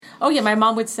Oh, yeah, my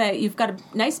mom would say, you've got a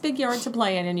nice big yard to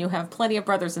play in and you have plenty of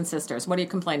brothers and sisters. What are you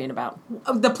complaining about?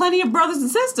 The plenty of brothers and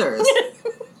sisters.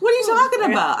 What are you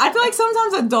talking about? I feel like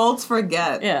sometimes adults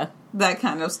forget that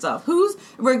kind of stuff.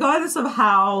 Regardless of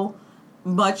how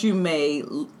much you may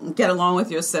get along with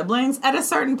your siblings, at a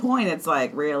certain point, it's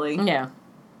like, really? Yeah.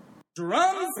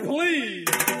 Drums, please.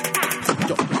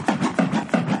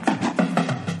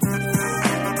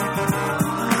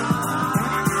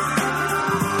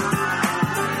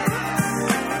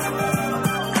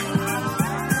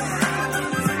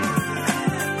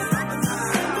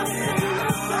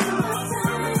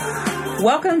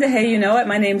 Welcome to Hey You Know It.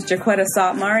 My name's Jaquetta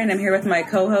Sotmar, and I'm here with my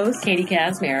co-host, Katie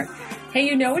Casimir. Hey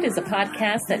You Know It is a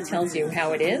podcast that tells you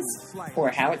how it is or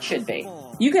how it should be.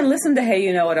 You can listen to Hey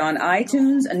You Know It on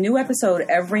iTunes, a new episode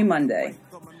every Monday.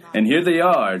 And here they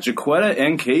are, Jaquetta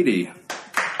and Katie.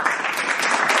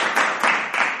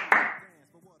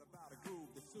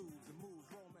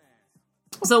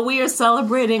 So we are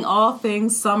celebrating all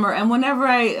things summer, and whenever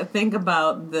I think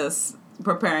about this,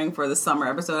 preparing for the summer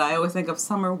episode, I always think of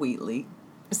Summer Wheatley.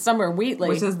 Summer Wheatley.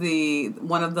 Which is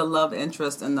one of the love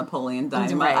interests in Napoleon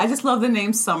Dynamite. Right. I just love the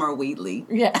name Summer Wheatley.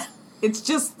 Yeah.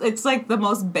 It's like the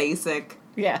most basic.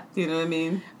 Yeah. Do you know what I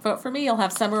mean? But for me, you'll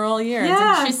have summer all year.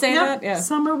 Yeah. Didn't she say that? Yeah.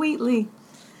 Summer Wheatley.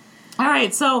 All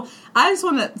right, so I just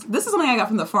want to... This is something I got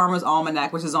from the Farmer's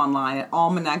Almanac, which is online at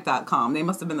almanac.com. They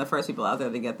must have been the first people out there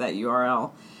to get that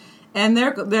URL. And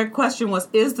their question was,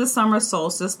 is the summer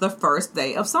solstice the first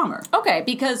day of summer? Okay,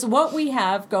 because what we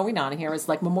have going on here is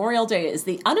like Memorial Day is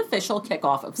the unofficial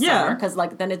kickoff of summer, because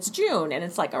then it's June, and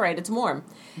it's like, all right, it's warm.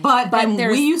 But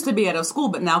we used to be out of school,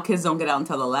 but now kids don't get out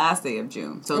until the last day of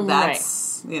June. So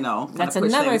that's, that's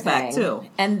another thing. Back too.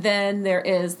 And then there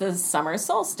is the summer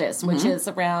solstice, which is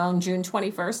around June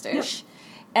 21st-ish. Yep.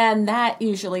 And that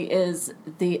usually is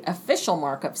the official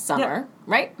mark of summer,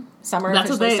 right? Summer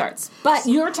officially starts. But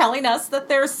you're telling us that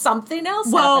there's something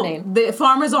else happening. Well, the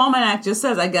Farmer's Almanac just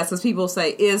says, I guess, as people say,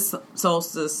 is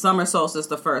summer solstice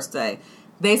the first day?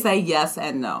 They say yes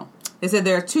and no. They said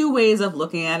there are two ways of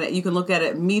looking at it. You can look at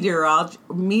it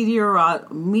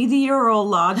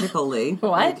meteorologically.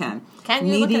 What? You can. Can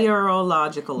you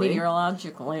Meteorologically.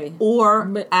 Meteorologically. Or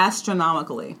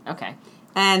astronomically. Okay.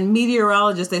 And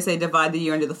meteorologists, they say, divide the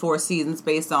year into the four seasons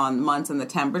based on months and the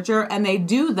temperature. And they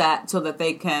do that so that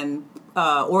they can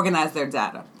organize their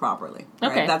data properly. Right?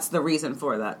 Okay. That's the reason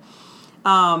for that.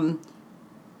 And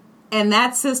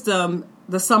that system,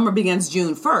 the summer begins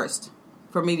June 1st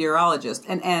for meteorologists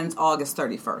and ends August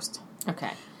 31st.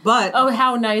 Okay. But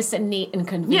how nice and neat and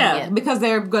convenient. Yeah, because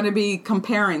they're going to be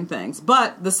comparing things.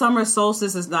 But the summer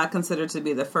solstice is not considered to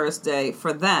be the first day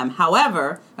for them.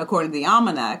 However, according to the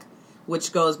Almanac,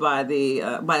 which goes by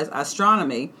by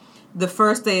astronomy, the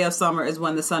first day of summer is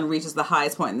when the sun reaches the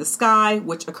highest point in the sky,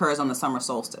 which occurs on the summer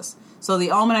solstice. So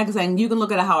the Almanac is saying you can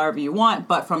look at it however you want,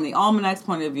 but from the Almanac's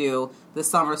point of view, the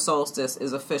summer solstice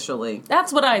is officially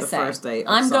that's what I the say. First day of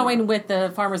I'm summer. Going with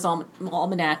the Farmer's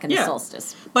Almanac and the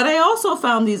solstice. But I also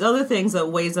found these other things,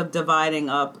 ways of dividing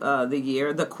up the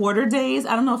year. The quarter days,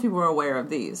 I don't know if you were aware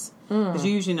of these, because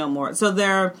you usually know more. So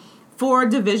there are 4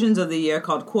 divisions of the year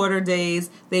called quarter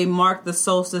days. They mark the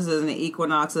solstices and the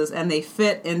equinoxes, and they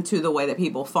fit into the way that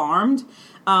people farmed.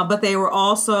 But they were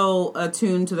also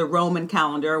attuned to the Roman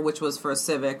calendar, which was for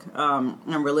civic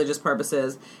and religious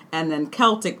purposes, and then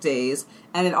Celtic days.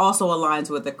 And it also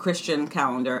aligns with the Christian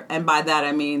calendar. And by that,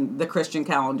 I mean the Christian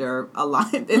calendar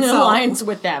aligns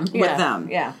with them. With them.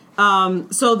 Yeah.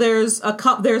 So there's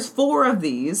 4 of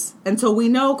these until we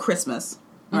know Christmas.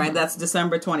 Right, that's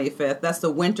December 25th. That's the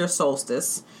winter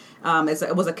solstice.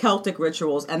 It was a Celtic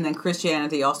rituals, and then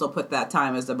Christianity also put that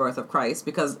time as the birth of Christ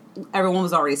because everyone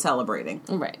was already celebrating.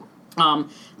 Right.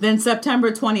 Then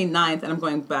September 29th, and I'm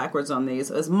going backwards on these,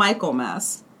 is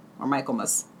Michaelmas, or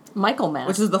Michaelmas. Michaelmas.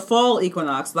 Which is the fall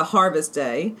equinox, the harvest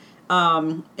day.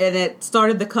 And it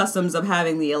started the customs of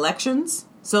having the elections.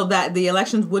 So that the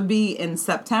elections would be in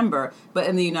September, but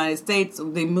in the United States,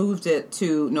 they moved it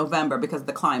to November because of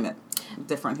the climate.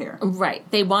 Different here. Right.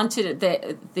 They wanted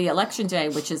the election day,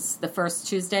 which is the first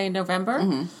Tuesday in November.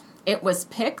 Mm-hmm. It was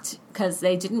picked because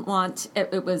they didn't want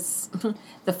it was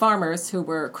the farmers who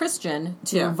were Christian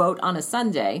to vote on a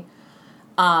Sunday.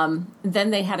 Then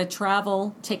they had to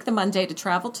take the Monday to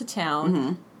travel to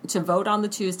town to vote on the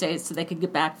Tuesday so they could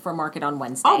get back for market on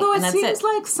Wednesday. Although it seems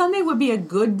like Sunday would be a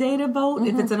good day to vote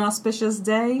if it's an auspicious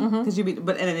day.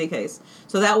 But in any case.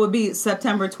 So that would be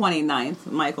September 29th,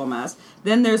 Michaelmas.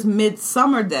 Then there's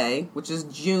Midsummer Day, which is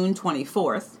June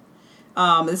 24th.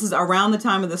 This is around the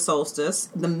time of the solstice,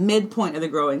 the midpoint of the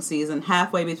growing season,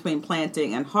 halfway between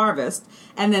planting and harvest.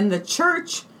 And then the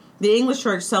church The English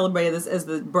church celebrated this as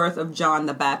the birth of John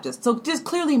the Baptist. So just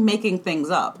clearly making things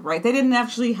up, right? They didn't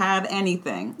actually have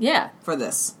anything for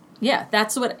this. Yeah,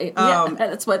 that's what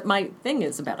that's what my thing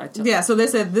is about. Yeah, so they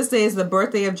said this day is the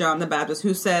birthday of John the Baptist,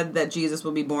 who said that Jesus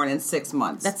will be born in 6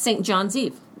 months. That's St. John's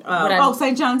Eve.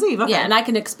 St. John's Eve. Okay. Yeah, and I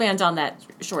can expand on that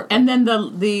shortly. And then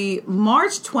the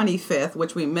March 25th,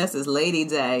 which we miss, is Lady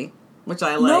Day, which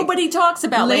I like. Nobody talks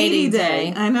about Lady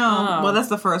Day. I know. Oh. Well, that's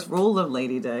the first rule of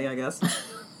Lady Day, I guess.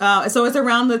 So it's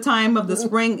around the time of the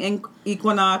spring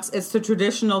equinox. It's the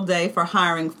traditional day for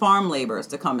hiring farm laborers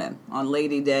to come in on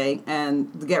Lady Day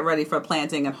and get ready for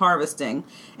planting and harvesting.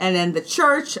 And then the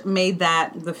church made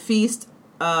that the feast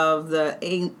of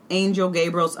the angel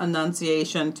Gabriel's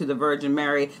annunciation to the Virgin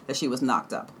Mary, that she was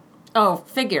knocked up. Oh,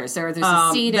 figures. There's a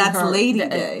seed in her. That's Lady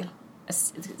Day.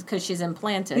 Because she's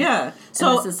implanted. Yeah.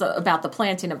 So this is about the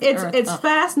planting of the earth. It's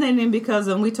fascinating because,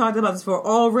 and we talked about this before,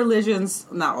 all religions,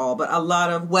 not all, but a lot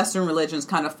of Western religions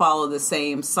kind of follow the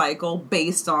same cycle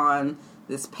based on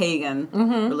this pagan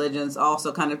religions,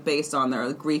 also kind of based on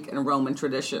their Greek and Roman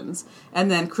traditions.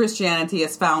 And then Christianity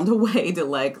has found a way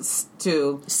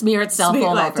to smear itself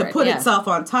all over to put itself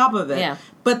on top of it. Yeah.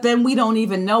 But then we don't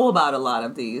even know about a lot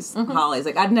of these holidays.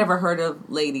 Like, I'd never heard of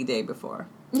Lady Day before.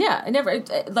 Yeah, I never,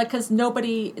 because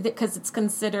it's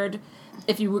considered,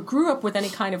 if you grew up with any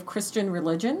kind of Christian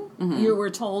religion, you were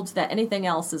told that anything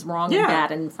else is wrong and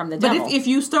bad and from the devil. But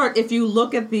if you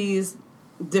look at these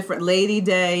different, Lady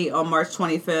Day on March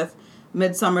 25th,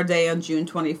 Midsummer Day on June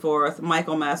 24th,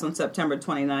 Michaelmas on September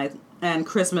 29th, and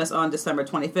Christmas on December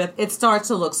 25th, it starts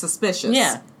to look suspicious.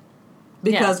 Yeah.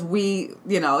 Because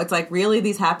it's like, really,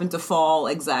 these happen to fall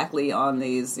exactly on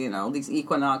these, these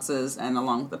equinoxes and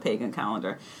along with the pagan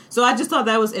calendar. So I just thought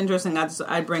that was interesting.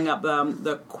 I'd bring up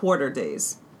the quarter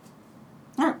days.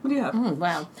 All right, what do you have?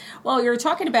 Wow. Well, you're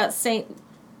talking about St.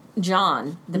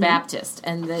 John the Baptist,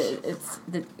 and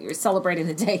you're celebrating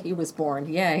the day he was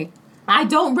born. Yay. I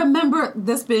don't remember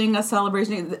this being a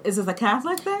celebration. Is this a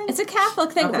Catholic thing? It's a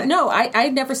Catholic thing. Okay. No, I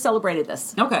never celebrated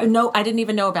this. Okay. No, I didn't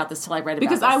even know about this till I read about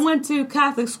because this. I went to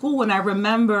Catholic school and I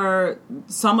remember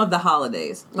some of the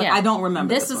holidays. I don't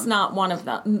remember this is not one of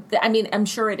them. I mean, I'm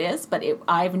sure it is, but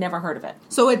I've never heard of it.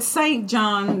 So it's St.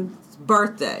 John's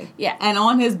birthday. Yeah. And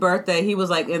on his birthday, he was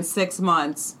like, in 6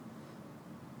 months,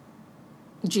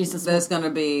 there's going to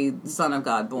be the Son of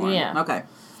God born. Yeah. Okay.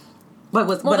 But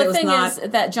the thing is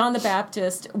that John the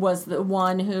Baptist was the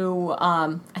one who,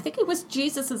 I think he was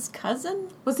Jesus' cousin.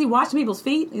 Was he washing people's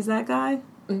feet? Is that guy?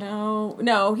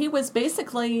 No, he was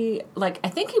basically, I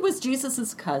think he was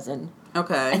Jesus' cousin.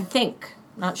 Okay. I think.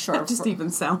 Not sure. That just even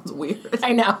sounds weird.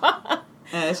 I know.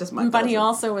 Yeah, it's just my cousin. But he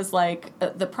also was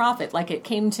the prophet, it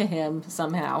came to him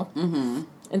somehow.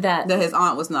 Mm-hmm. That his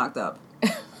aunt was knocked up.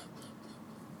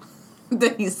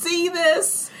 Did he see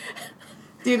this?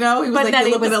 He was but that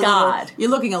it was God.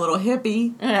 You're looking a little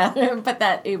hippie. But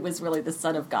that it was really the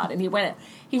Son of God. And he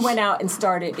went out and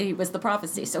started, he was the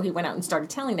prophecy, so he went out and started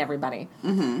telling everybody.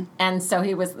 Mm-hmm. And so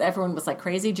everyone was like,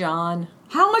 crazy John.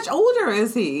 How much older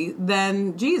is he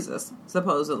than Jesus,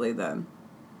 supposedly, then?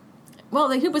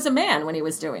 Well, he was a man when he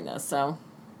was doing this, so.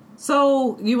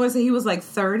 So, you would say he was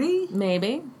 30?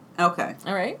 Maybe. Okay.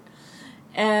 All right.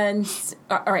 And,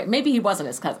 all right, maybe he wasn't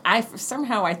his cousin.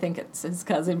 Somehow I think it's his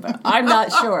cousin, but I'm not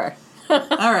sure. All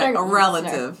right, a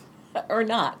relative. Or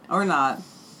not. Or not.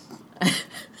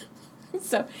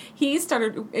 So he was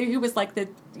walking like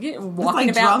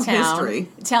about drunk town. History.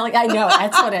 Telling, I know,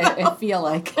 that's what I feel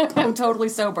like. I'm totally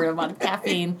sober. I'm on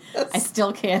caffeine. I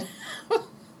still can't.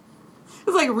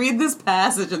 It's like, read this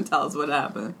passage and tell us what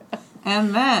happened.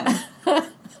 And then...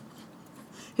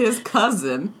 his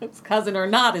cousin or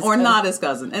not his or cousin. Not his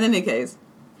cousin. In any case,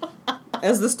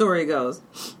 as the story goes.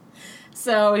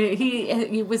 So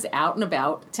he was out and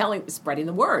about spreading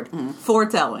the word. Mm-hmm.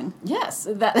 Foretelling. Yes,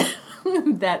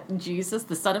 that Jesus,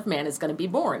 the Son of Man, is going to be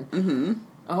born. Mm-hmm.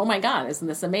 Oh my God, isn't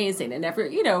this amazing? And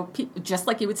just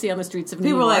like you would see on the streets of New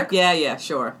York. People were like, yeah,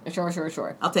 sure.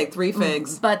 Sure. I'll take 3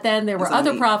 figs. But then there were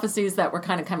other prophecies that were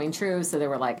kind of coming true, so they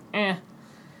were like, eh.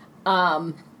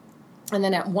 And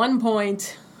then at one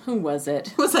point, who was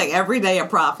it? It was like every day a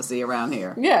prophecy around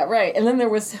here. Yeah, right. And then there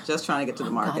was... Just trying to get to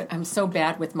the market. God, I'm so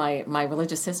bad with my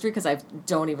religious history because I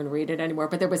don't even read it anymore.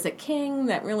 But there was a king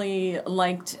that really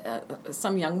liked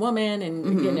some young woman.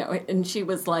 And, and she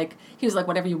was like... He was like,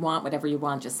 whatever you want.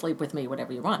 Just sleep with me,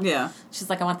 whatever you want. Yeah. She's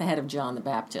like, I want the head of John the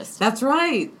Baptist. That's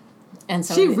right. And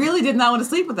so she really did not want to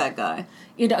sleep with that guy.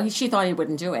 She thought he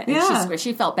wouldn't do it. And yeah.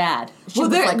 She felt bad. You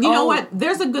know what?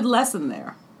 There's a good lesson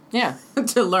there. Yeah.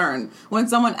 To learn. When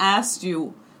someone asks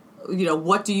you,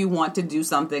 what do you want to do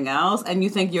something else? And you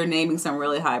think you're naming some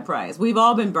really high price. We've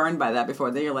all been burned by that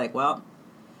before. Then you're like, well,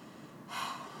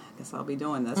 guess I'll be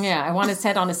doing this. Yeah, I want his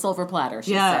head on a silver platter,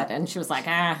 she Yeah. said. And she was like,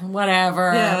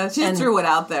 whatever. Yeah, she and, threw it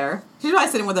out there. She's probably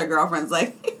sitting with her girlfriends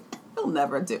like, he'll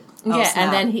never do. Oh, yeah, snap.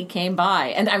 and then he came by.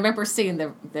 And I remember seeing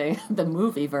the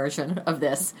movie version of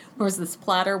this. There was this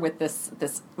platter with this...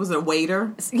 Was it a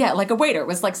waiter? Yeah, like a waiter. It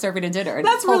was like serving a dinner. And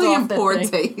That's pulled really off in the poor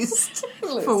thing. taste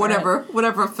for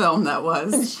whatever film that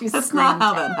was. She That's not screamed.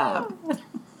 how that happened.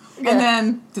 And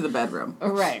then to the bedroom.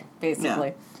 Right, basically.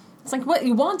 Yeah. It's like, what?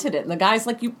 You wanted it. And the guy's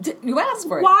like, you asked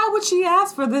for it. Why would she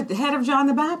ask for the head of John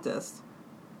the Baptist?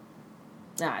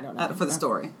 I don't know. For the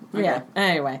story. Okay. Yeah,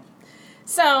 anyway.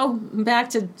 So, back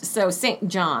to St.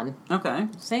 John. Okay.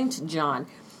 St. John.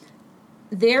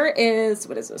 There is,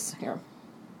 what is this here?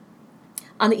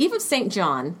 On the eve of St.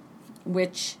 John,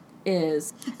 which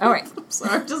is, all right. I'm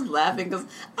sorry, I'm just laughing because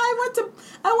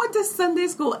I went to Sunday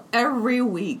school every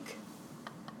week.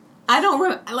 I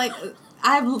don't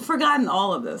I've forgotten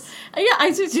all of this. Yeah, I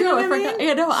do too. You know I what I forgot. mean?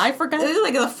 You know, I forgot. It's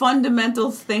like the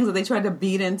fundamental things that they tried to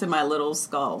beat into my little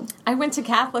skull. I went to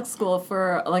Catholic school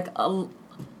for like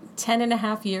 10 and a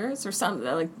half years or something,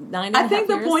 like 9 and a I half think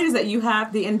the years. point is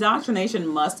that the indoctrination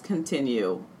must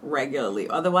continue regularly.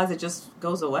 Otherwise, it just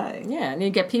goes away. Yeah, and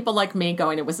you get people like me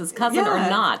going, it was his cousin or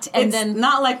not. And it's then,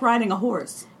 not like riding a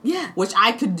horse. yeah. Which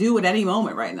I could do at any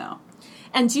moment right now.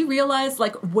 And do you realize,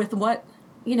 like, with what,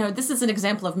 this is an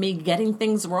example of me getting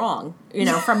things wrong,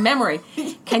 from memory.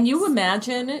 Can you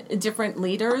imagine different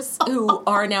leaders who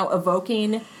are now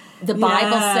evoking the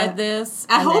Bible said this?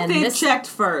 I and hope then they this? checked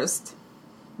first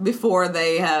before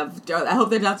they have. I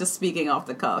hope they're not just speaking off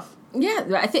the cuff. Yeah,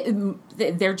 I think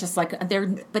they're just like,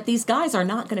 but these guys are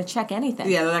not going to check anything.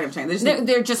 Yeah, they're not going to change.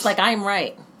 They're just like, I'm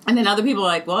right. And then other people are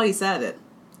like, well, he said it.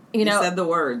 He said the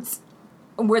words.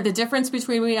 Where the difference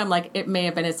between me, I'm like, it may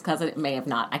have been his cousin, it may have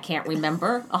not. I can't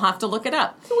remember. I'll have to look it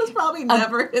up. It was probably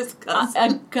never his cousin.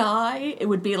 A guy, it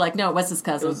would be like, no, it was his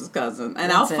cousin. It was his cousin.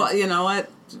 And That's you know what?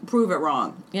 Prove it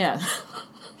wrong. Yeah.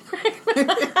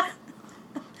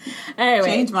 Anyway.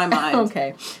 Change my mind.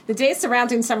 Okay. The days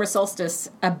surrounding summer solstice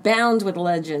abound with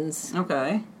legends,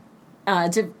 Okay.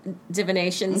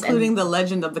 divinations, Including the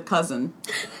legend of the cousin.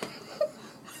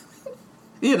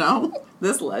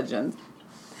 This legend.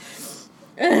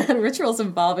 and rituals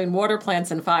involving water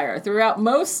plants and fire. Throughout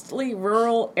mostly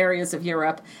rural areas of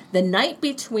Europe, the night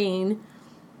between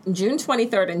June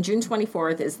 23rd and June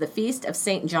 24th is the feast of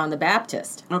St. John the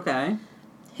Baptist. Okay.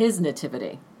 His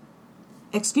nativity.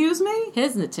 Excuse me?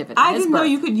 His nativity. I his didn't know birth.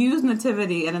 you could use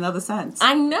nativity in another sense.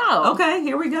 I know. Okay,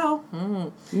 here we go.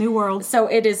 New world. So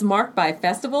it is marked by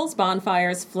festivals,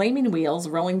 bonfires, flaming wheels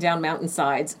rolling down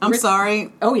mountainsides. I'm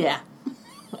sorry. Oh, yeah.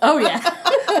 Oh, yeah.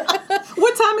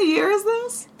 What time of year is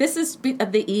this? This is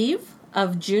the eve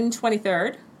of June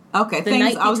 23rd. Okay,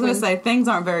 night I was going to between- say, things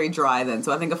aren't very dry then,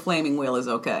 so I think a flaming wheel is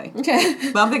okay.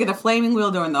 Okay. But I'm thinking a flaming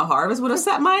wheel during the harvest would have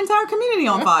set my entire community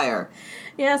on fire.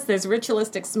 Yes, there's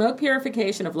ritualistic smoke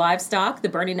purification of livestock, the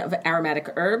burning of aromatic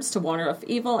herbs to warn off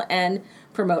evil and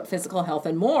promote physical health,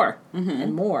 and more. Mm-hmm.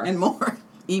 And more. And more.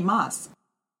 Y más.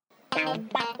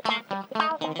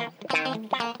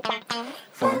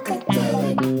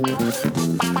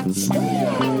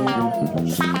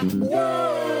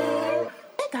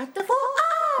 Got the 4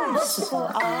 R's. The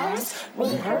 4 R's.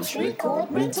 Rehearse,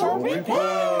 record, retell,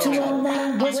 repair.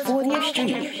 209 West 40th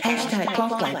Street. Hashtag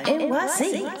Punk Like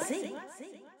NYC.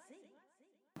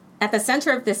 At the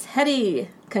center of this heady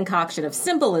concoction of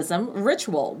symbolism,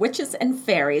 ritual, witches and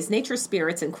fairies, nature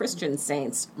spirits and Christian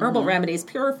saints, herbal remedies,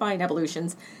 purifying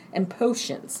evolutions, and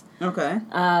potions. Okay.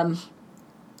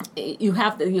 You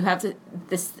have the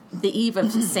eve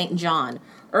of St. John.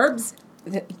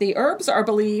 The herbs are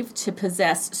believed to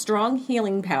possess strong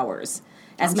healing powers,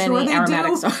 as many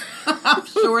aromatics are. I'm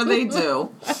sure they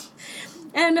do.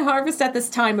 And harvest at this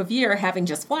time of year having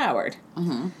just flowered.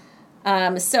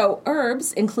 Mm-hmm. So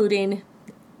herbs, including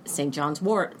St. John's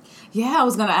wort. Yeah, I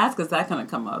was going to ask, is that going to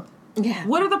come up? Yeah.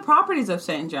 What are the properties of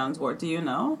St. John's wort? Do you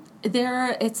know?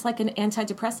 It's like an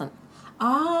antidepressant.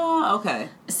 Ah, okay.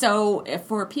 So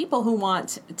for people who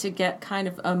want to get kind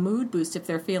of a mood boost if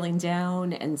they're feeling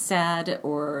down and sad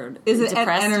or Is it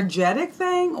depressed, an energetic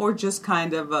thing or just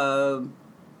kind of a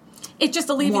it just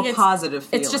alleviates more positive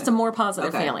feeling? It's just a more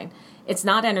positive feeling. It's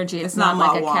not energy. It's not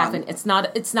like a caffeine. It's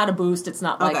not a boost. It's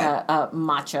not like a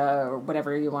matcha or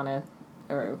whatever you want to,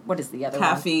 or what is the other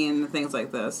caffeine, things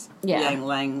like this. Yeah. Yang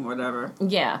Lang, whatever.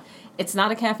 Yeah. It's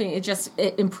not a caffeine.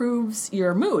 It improves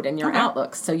your mood and your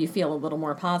outlook, so you feel a little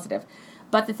more positive.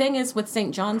 But the thing is, with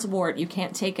St. John's wort, you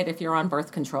can't take it if you're on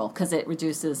birth control because it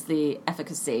reduces the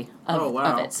efficacy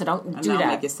of it. So don't do that.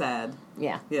 Make you sad.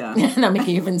 Yeah. Yeah. And I'll make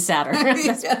you even sadder.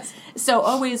 Yes. So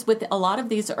always with a lot of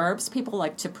these herbs, people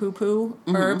like to poo-poo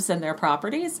herbs and their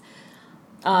properties.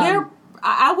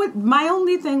 My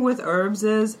only thing with herbs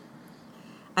is,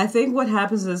 I think what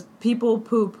happens is people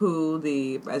poo-poo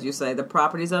as you say, the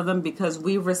properties of them because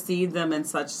we receive them in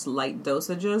such light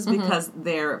dosages because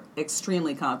they're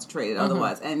extremely concentrated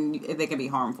otherwise, and they can be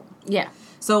harmful. Yeah.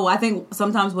 So I think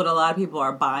sometimes what a lot of people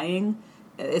are buying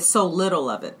is so little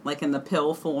of it, like in the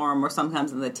pill form or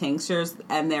sometimes in the tinctures,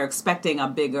 and they're expecting a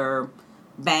bigger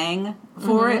bang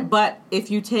for it. But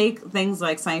if you take things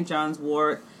like St. John's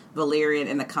wort, valerian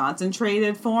in the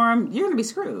concentrated form, you're going to be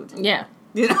screwed. Yeah.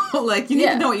 You know, like, you need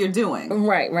to know what you're doing.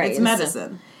 Right. It's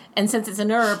medicine. And since it's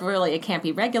an herb, really, it can't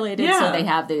be regulated, so they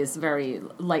have these very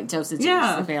light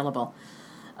dosages available.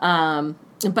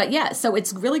 But yeah, so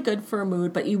it's really good for a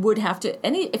mood, but you would have to,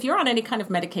 if you're on any kind of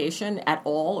medication at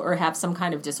all or have some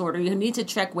kind of disorder, you need to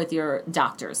check with your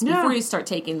doctors before you start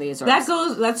taking these herbs.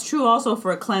 That's true also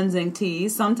for cleansing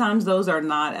teas. Sometimes those are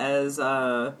not as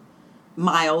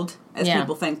mild as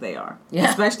people think they are. Yeah.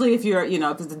 Especially if you're,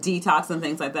 if it's a detox and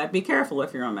things like that. Be careful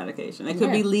if you're on medication. It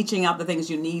could be leaching out the things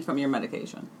you need from your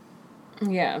medication.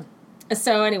 Yeah.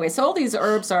 So anyway, all these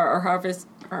herbs are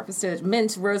harvested.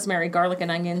 Mint, rosemary, garlic, and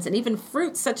onions, and even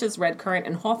fruits such as red currant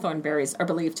and hawthorn berries are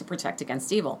believed to protect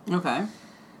against evil. Okay.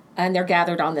 And they're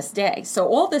gathered on this day. So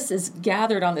all this is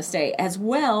gathered on this day, as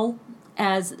well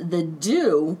as the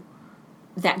dew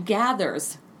that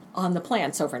gathers on the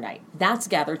plants overnight. That's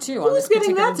gathered too on this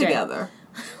particular Who's getting that together?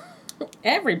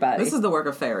 Everybody. This is the work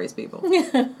of fairies, people.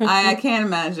 I can't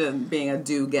imagine being a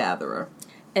dew gatherer.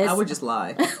 I would just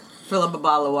lie. Fill up a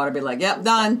bottle of water, be like, yep,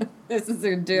 done. This is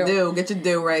your dew. Get your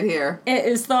dew right here. It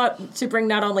is thought to bring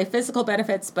not only physical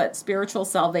benefits, but spiritual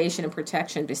salvation and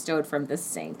protection bestowed from this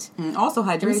saint. Also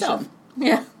hydration. Himself.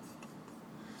 Yeah.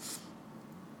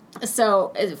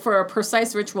 So, for a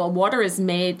precise ritual, water is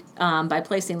made by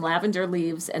placing lavender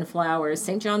leaves and flowers,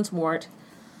 St. John's wort,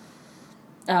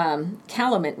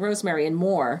 calamint, rosemary, and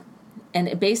more, in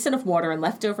a basin of water and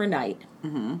left overnight.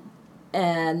 Mm-hmm.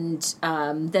 And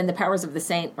then the powers of the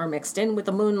saint are mixed in with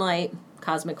the moonlight,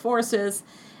 cosmic forces,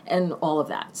 and all of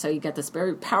that. So you get this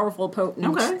very powerful,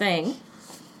 potent thing.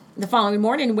 The following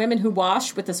morning, women who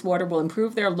wash with this water will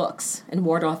improve their looks and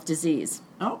ward off disease.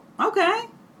 Oh, okay.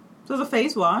 So it's a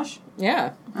face wash.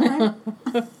 Yeah. All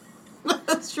right.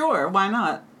 Sure, why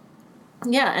not?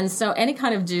 Yeah, and so any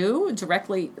kind of dew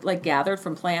directly gathered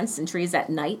from plants and trees at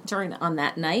night on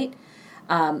that night,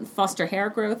 foster hair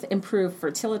growth, improve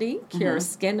fertility, cure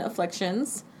skin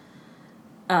afflictions,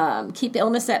 keep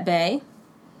illness at bay,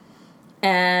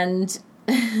 and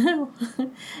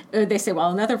they say,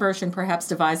 well, another version perhaps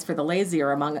devised for the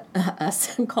lazier among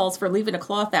us calls for leaving a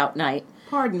cloth out night.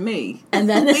 Pardon me. And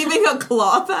then leaving a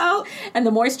cloth out? And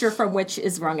the moisture from which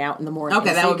is wrung out in the morning.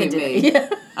 Okay, that would be me. Yeah.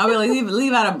 I would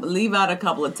leave out a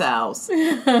couple of towels.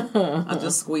 I'll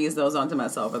just squeeze those onto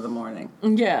myself in the morning.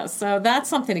 Yeah, so that's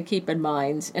something to keep in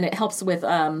mind. And it helps with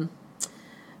also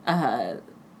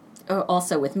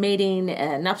with mating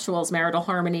and nuptials, marital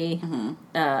harmony.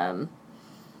 And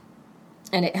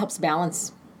it helps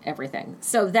balance everything.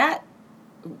 So that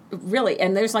really,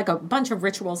 and there's a bunch of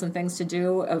rituals and things to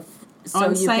do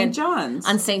on St. John's.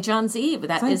 On St. John's Eve.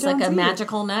 That is a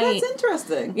magical night. That's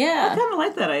interesting. Yeah. I kind of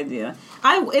like that idea.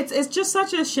 It's just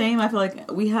such a shame, I feel like,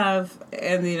 we have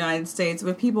in the United States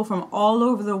with people from all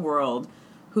over the world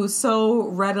who so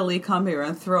readily come here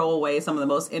and throw away some of the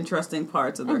most interesting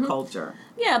parts of their culture.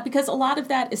 Yeah, because a lot of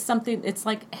that is something, it's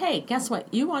like, hey, guess what?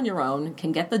 You on your own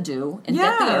can get the dew and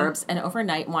get the herbs and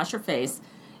overnight and wash your face.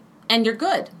 And you're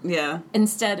good. Yeah.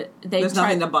 Instead, there's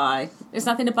nothing to buy. There's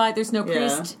nothing to buy. There's no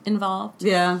priest involved.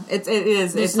 Yeah, it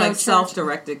is. It's no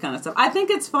self-directed kind of stuff. I think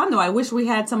it's fun, though. I wish we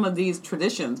had some of these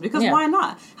traditions, because why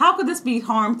not? How could this be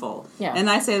harmful? Yeah. And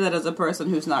I say that as a person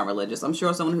who's not religious. I'm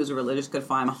sure someone who's religious could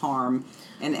find harm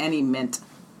in any mint,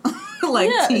 tea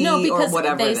or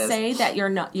whatever it is. They say that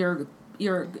you're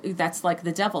that's like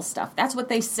the devil stuff. That's what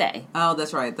they say. Oh,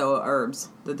 that's right.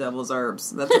 The devil's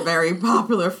herbs. That's a very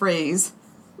popular phrase.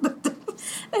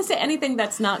 They say anything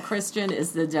that's not Christian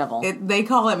is the devil. They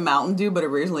call it Mountain Dew, but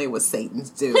originally it was Satan's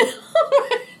Dew.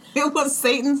 It was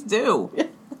Satan's Dew.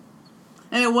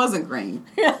 And it wasn't green.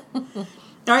 Yeah. All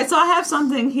right, so I have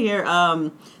something here.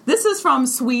 This is from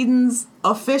Sweden's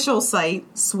official site,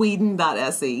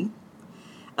 sweden.se,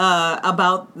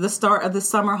 about the start of the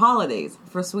summer holidays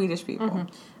for Swedish people.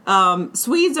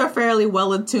 Swedes are fairly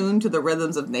well attuned to the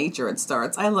rhythms of nature, it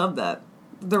starts. I love that.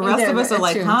 The rest of us are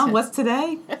like, huh, what's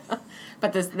today?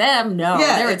 But them, no,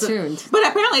 they're attuned. But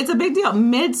apparently it's a big deal.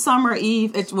 Midsummer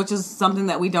Eve, which is something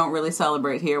that we don't really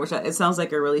celebrate here, which it sounds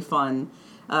like a really fun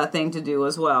thing to do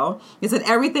as well. It said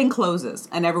everything closes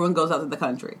and everyone goes out to the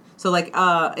country. So like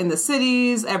in the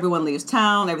cities, everyone leaves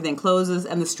town, everything closes,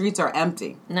 and the streets are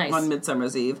empty on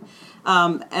Midsummer's Eve.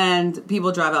 And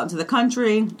people drive out into the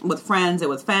country with friends and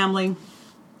with family.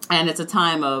 And it's a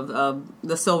time of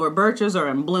the silver birches are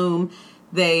in bloom.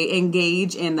 They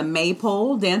engage in the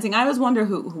maypole dancing. I always wonder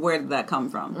where did that come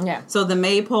from? Yeah. So the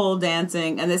maypole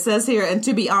dancing, and it says here, and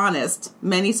to be honest,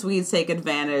 many Swedes take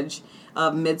advantage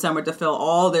of midsummer to fill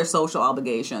all their social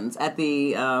obligations at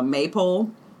the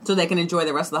maypole so they can enjoy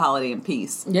the rest of the holiday in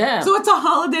peace. Yeah. So it's a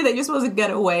holiday that you're supposed to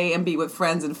get away and be with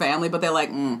friends and family, but they're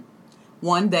like,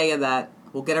 one day of that,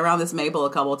 we'll get around this maypole a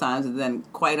couple of times, and then,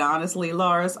 quite honestly,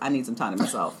 Lars, I need some time to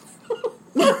myself.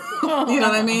 You know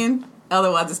what I mean?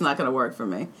 Otherwise, it's not going to work for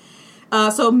me.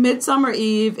 So Midsummer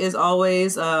Eve is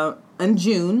always in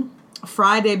June,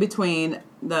 Friday between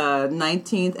the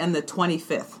 19th and the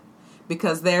 25th,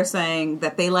 because they're saying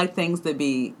that they like things to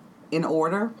be in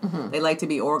order. Mm-hmm. They like to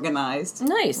be organized.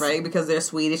 Nice. Right? Because they're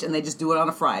Swedish and they just do it on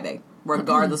a Friday,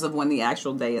 regardless of when the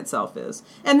actual day itself is.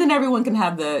 And then everyone can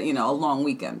have a long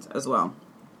weekend as well.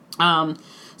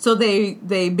 So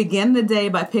they begin the day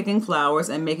by picking flowers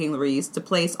and making wreaths to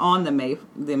place on the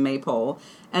maypole,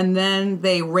 and then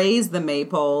they raise the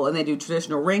maypole and they do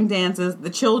traditional ring dances. The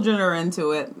children are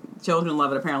into it. Children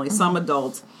love it, apparently. Some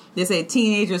adults. They say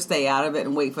teenagers stay out of it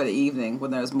and wait for the evening when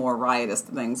there's more riotous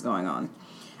things going on.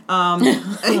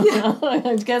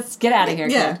 Just get out of here.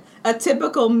 Yeah, kid. a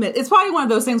typical. It's probably one of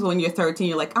those things when you're 13,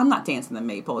 you're like, I'm not dancing the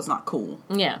maypole. It's not cool.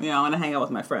 Yeah, I want to hang out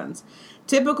with my friends.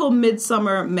 Typical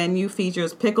midsummer menu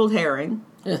features pickled herring,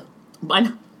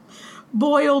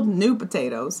 boiled new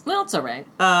potatoes. Well, it's all right.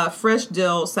 Fresh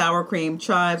dill, sour cream,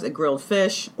 chives, a grilled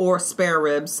fish, or spare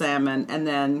ribs, salmon, and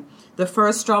then the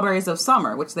first strawberries of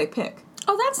summer, which they pick.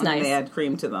 Oh, that's nice. And they add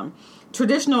cream to them.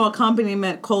 Traditional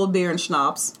accompaniment, cold beer and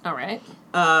schnapps. All right.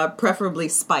 Preferably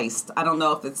spiced. I don't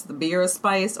know if it's the beer is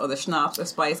spiced or the schnapps are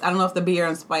spiced. I don't know if the beer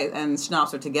and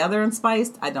schnapps are together and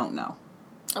spiced. I don't know.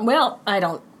 Well, I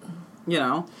don't.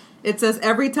 It says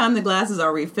every time the glasses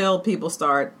are refilled, people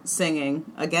start singing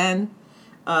again.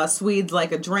 Swedes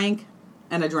like a drink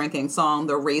and a drinking song.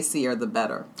 The racier, the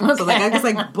better. Okay. So I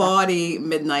guess bawdy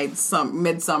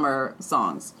midsummer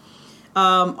songs.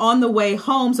 On the way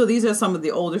home, so these are some of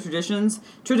the older traditions.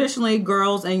 Traditionally,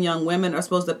 girls and young women are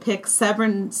supposed to pick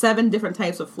seven different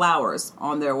types of flowers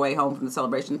on their way home from the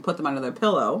celebration, put them under their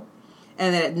pillow,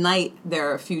 and then at night,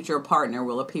 their future partner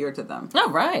will appear to them.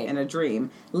 Oh, right. In a dream.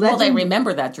 Well, they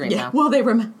remember that dream now. Well,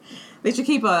 they should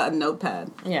keep a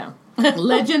notepad. Yeah.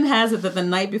 Legend has it that the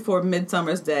night before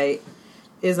Midsummer's Day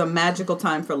is a magical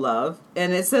time for love,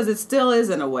 and it says it still is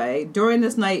in a way. During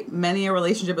this night, many a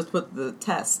relationship is put to the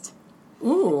test.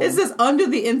 Ooh. It says, under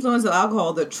the influence of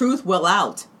alcohol, the truth will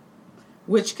out,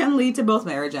 which can lead to both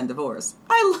marriage and divorce.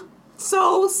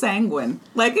 So sanguine.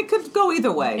 It could go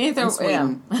either way. Either way.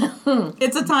 Yeah.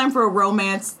 It's a time for a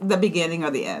romance, the beginning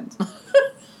or the end.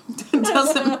 It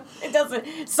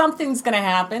doesn't. Something's going to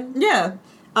happen. Yeah.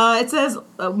 It says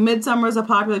midsummer is a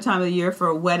popular time of the year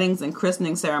for weddings and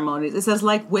christening ceremonies. It says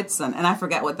like Whitsun, and I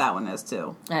forget what that one is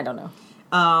too. I don't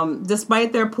know.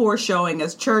 Despite their poor showing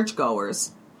as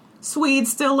churchgoers,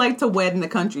 Swedes still like to wed in the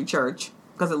country church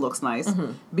because it looks nice,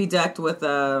 bedecked with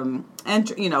flowers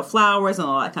and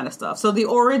all that kind of stuff. So the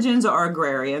origins are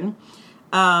agrarian,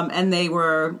 and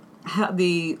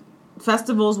the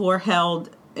festivals were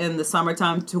held in the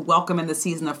summertime to welcome in the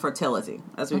season of fertility,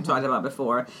 as we talked about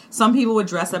before. Some people would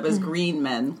dress up as green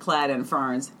men clad in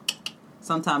ferns.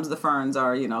 Sometimes the ferns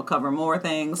are, cover more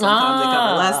things. Sometimes they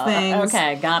cover less things.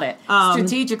 Okay, got it.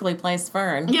 Strategically placed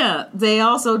fern. Yeah. They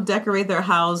also decorate their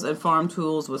house and farm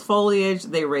tools with foliage.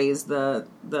 They raise the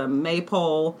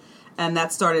maypole, and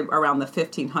that started around the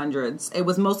 1500s. It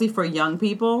was mostly for young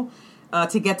people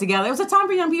to get together. It was a time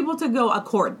for young people to go a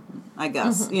court, I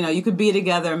guess. Mm-hmm. You could be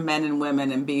together, men and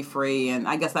women, and be free, and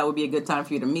I guess that would be a good time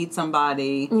for you to meet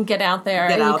somebody. And get out there.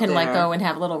 You can go and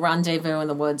have a little rendezvous in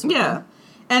the woods with them.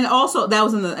 And also, that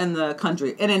was in the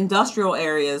country. In industrial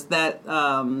areas, that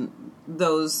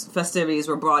those festivities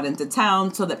were brought into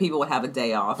town so that people would have a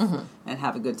day off and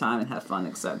have a good time and have fun,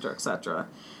 etc., etc.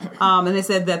 And they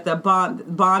said that the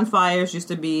bonfires used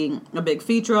to be a big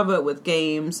feature of it with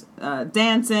games,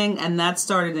 dancing, and that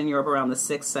started in Europe around the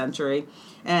 6th century.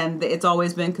 And it's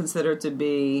always been considered to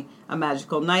be a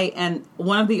magical night. And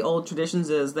one of the old traditions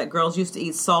is that girls used to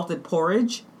eat salted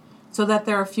porridge so that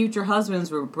their future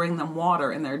husbands would bring them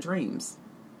water in their dreams.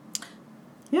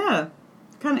 Yeah,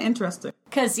 kind of interesting.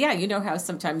 Because, you know how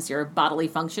sometimes your bodily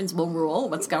functions will rule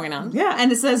what's going on. Yeah,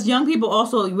 and it says young people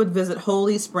also would visit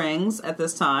holy springs at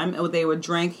this time. And they would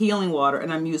drink healing water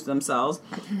and amuse themselves.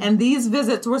 And these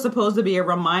visits were supposed to be a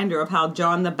reminder of how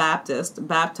John the Baptist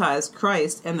baptized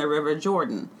Christ in the River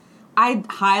Jordan. I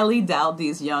highly doubt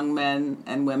these young men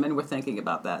and women were thinking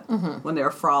about that when they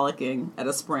were frolicking at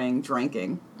a spring,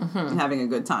 drinking, and having a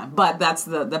good time. But that's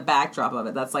the backdrop of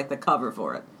it. That's like the cover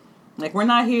for it. Like, we're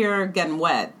not here getting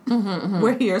wet.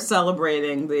 We're here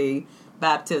celebrating the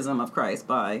baptism of Christ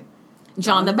by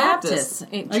John the Baptist.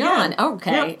 John,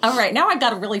 okay. Yep. All right, now I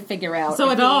got to really figure out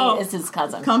so if it all he is his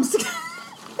cousin. Comes together.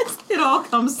 It all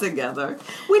comes together.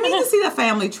 We need to see the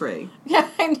family tree. Yeah,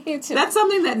 I need to. That's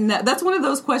something that's one of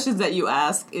those questions that you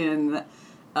ask in,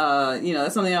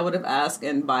 that's something I would have asked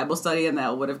in Bible study, and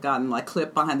that would have gotten, like,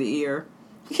 clipped behind the ear.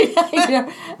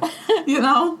 Yeah. You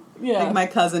know? Yeah. Like, my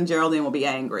cousin Geraldine will be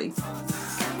angry.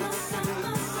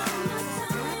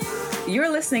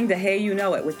 You're listening to Hey You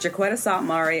Know It with Jaquetta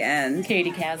Sotmari and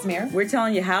Katie Casimir. We're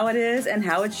telling you how it is and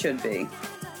how it should be.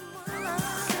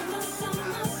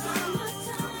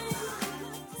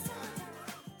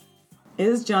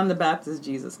 Is John the Baptist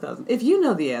Jesus' cousin? If you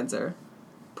know the answer,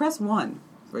 press 1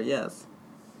 for yes.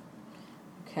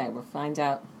 Okay, we'll find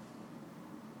out.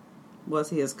 Was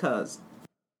he his cousin?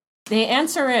 The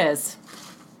answer is,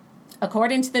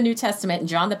 according to the New Testament,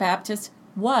 John the Baptist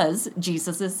was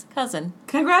Jesus' cousin.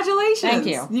 Congratulations. Thank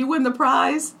you. You win the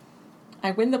prize.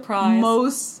 I win the prize.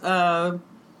 Most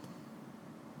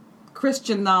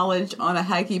Christian knowledge on a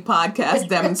HYKI podcast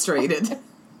demonstrated.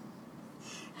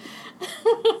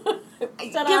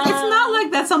 It's not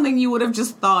like that's something you would have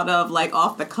just thought of, like,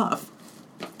 off the cuff.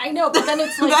 I know, but then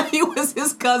it's like... that he was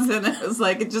his cousin. It was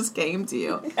like, it just came to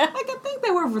you. Like, I think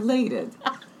they were related.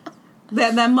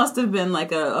 That must have been,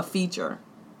 like, a feature.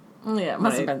 Yeah, it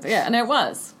must have been. Yeah, and it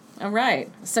was. All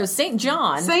right. So St.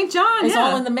 John... is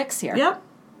all in the mix here. Yep.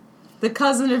 The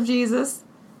cousin of Jesus,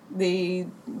 the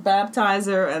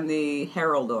baptizer, and the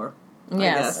heraldor.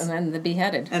 Yes, and then the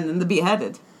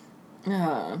beheaded.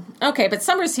 Okay, but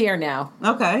summer's here now.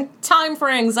 Okay. Time for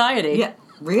anxiety. Yeah.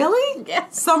 Really?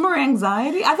 Yes. Summer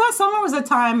anxiety? I thought summer was a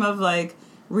time of, like,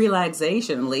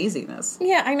 relaxation and laziness.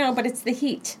 Yeah, I know, but it's the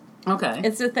heat. Okay.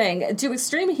 It's the thing. Does the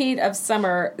extreme heat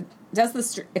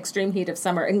of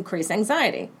summer increase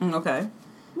anxiety? Okay.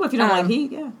 Well, if you don't like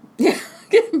heat, yeah.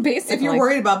 Basically. If you're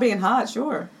worried about being hot,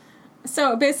 sure.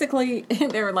 So basically,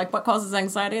 they were like, what causes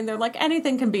anxiety? And they're like,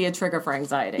 anything can be a trigger for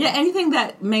anxiety. Yeah, anything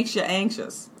that makes you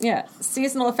anxious. Yeah.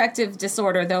 Seasonal affective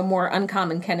disorder, though more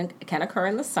uncommon, can occur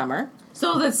in the summer.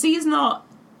 So the seasonal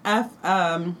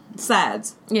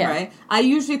SADS, right? I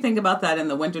usually think about that in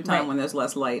the wintertime when there's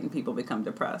less light and people become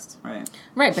depressed, right?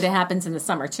 Right, but it happens in the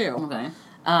summer, too. Okay.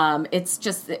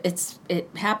 It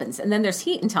happens. And then there's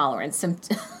heat intolerance,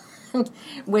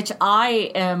 which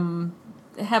I am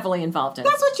heavily involved in.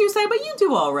 That's what you say, but you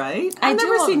do all right. I've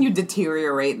never seen you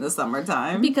deteriorate in the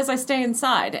summertime. Because I stay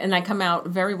inside, and I come out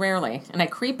very rarely, and I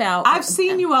creep out. I've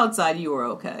seen you outside, you were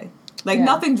okay. Like,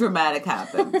 nothing dramatic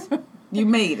happened. You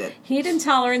made it. Heat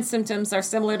intolerance symptoms are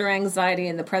similar to anxiety,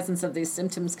 and the presence of these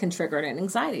symptoms can trigger an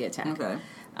anxiety attack. Okay.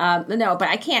 No, but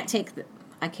I can't take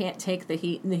the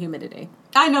heat and the humidity.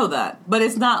 I know that, but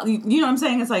it's not. You know what I'm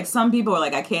saying? It's like some people are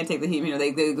like, I can't take the heat. You know,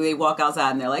 they walk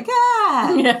outside and they're like,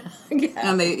 yeah,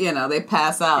 and they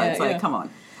pass out. It's like, come on.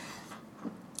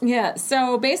 Yeah.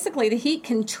 So basically, the heat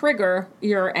can trigger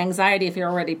your anxiety if you're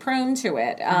already prone to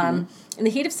it. And the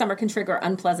heat of summer can trigger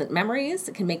unpleasant memories.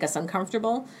 It can make us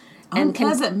uncomfortable.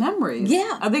 Unpleasant memories?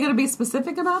 Yeah. Are they going to be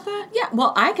specific about that? Yeah.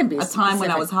 Well, I can be a time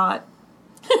when I was hot.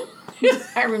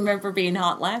 I remember being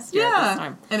hot last year at this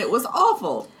time. And it was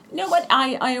awful. You know what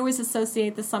I always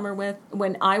associate the summer with?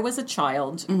 When I was a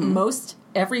child,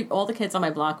 all the kids on my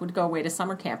block would go away to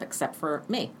summer camp except for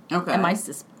me. Okay. And my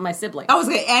siblings. I was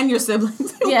going to, and your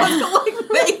siblings. Yeah.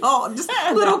 They all, just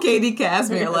little Katie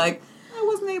Casimir, like, I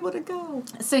wasn't able to go.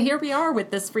 So here we are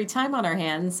with this free time on our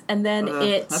hands, and then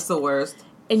that's the worst.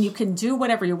 And you can do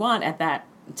whatever you want at that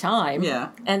time. Yeah.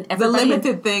 And the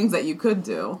limited things that you could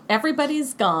do.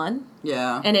 Everybody's gone.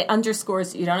 Yeah. And it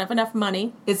underscores you don't have enough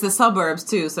money. It's the suburbs,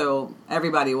 too, so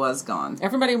everybody was gone.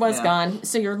 Everybody was gone.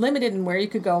 So you're limited in where you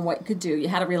could go and what you could do. You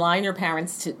had to rely on your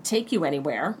parents to take you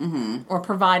anywhere or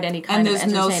provide any kind of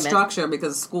entertainment. And there's no structure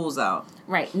because school's out.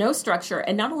 Right. No structure.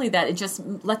 And not only that, it just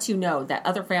lets you know that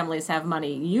other families have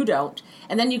money, you don't.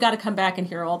 And then you got to come back and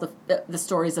hear all the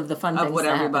stories of the fun things of what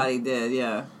everybody did,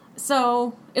 yeah.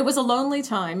 So it was a lonely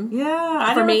time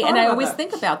for me, and I always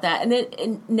think about that.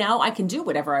 And now I can do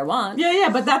whatever I want. Yeah,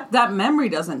 but that memory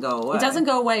doesn't go away. It doesn't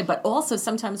go away, but also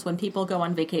sometimes when people go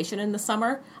on vacation in the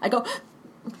summer, I go,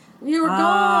 You were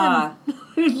gone.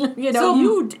 You know,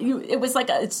 So- you. It was like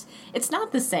it's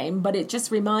not the same, but it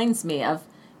just reminds me of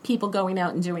people going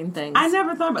out and doing things. I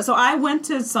never thought about. So I went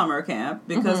to summer camp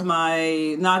because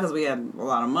not because we had a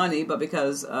lot of money, but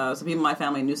because some people in my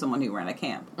family knew someone who ran a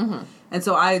camp, and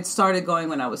so I started going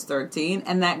when I was 13,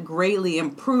 and that greatly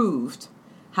improved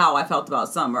how I felt about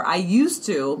summer. I used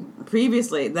to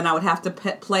previously, then I would have to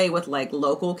play with like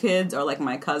local kids or like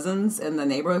my cousins in the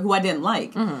neighborhood who I didn't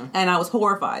like, and I was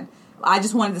horrified. I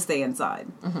just wanted to stay inside.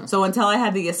 So until I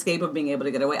had the escape of being able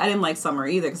to get away, I didn't like summer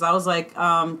either because I was like,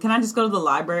 can I just go to the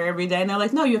library every day? And they're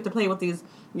like, no, you have to play with these,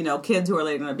 kids who are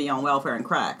later going to be on welfare and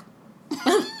crack.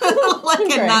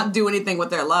 And not do anything with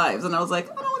their lives. And I was like,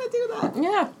 I don't want to do that.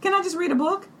 Yeah. Can I just read a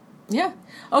book? Yeah.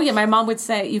 Oh, yeah. My mom would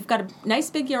say, you've got a nice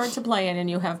big yard to play in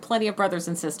and you have plenty of brothers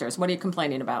and sisters. What are you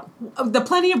complaining about? The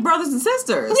plenty of brothers and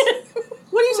sisters.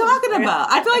 What are you talking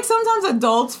about? I feel like sometimes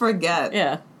adults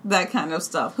forget that kind of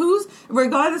stuff.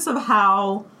 Regardless of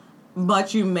how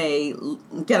much you may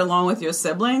get along with your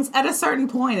siblings, at a certain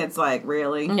point, it's like,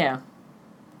 really? Yeah.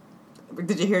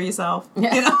 Did you hear yourself?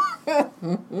 Yeah.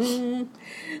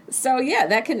 So, yeah,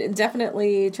 that can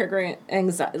definitely trigger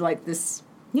anxiety, like this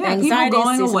anxiety, people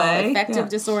going seasonal away. affective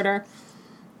disorder.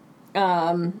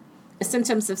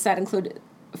 Symptoms of SAD include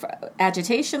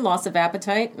agitation, loss of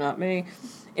appetite, not me,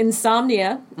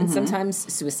 insomnia, and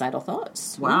sometimes suicidal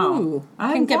thoughts. Wow. Ooh,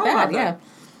 I can get hadn't thought bad, about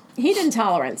Heat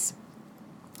intolerance.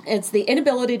 It's the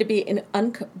inability to be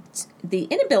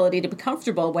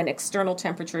comfortable when external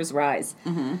temperatures rise.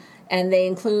 And they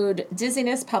include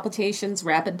dizziness, palpitations,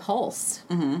 rapid pulse.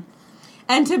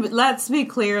 And let's be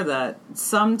clear that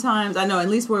sometimes, I know at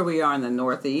least where we are in the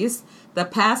Northeast, the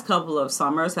past couple of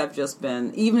summers have just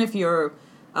been, even if you're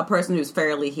a person who's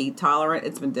fairly heat tolerant,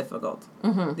 it's been difficult.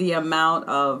 The amount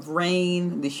of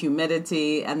rain, the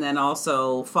humidity, and then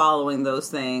also following those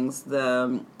things,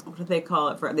 what do they call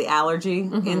it, for the allergy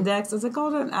index? Is it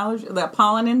called an allergy? The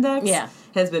pollen index? Yeah.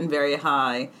 Has been very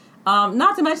high.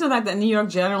 Not to mention the fact that New York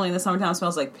generally in the summertime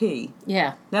smells like pee.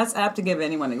 Yeah. That's apt to give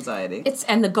anyone anxiety.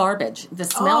 And the garbage. The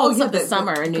smells of the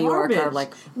summer in New York are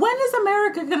like... When is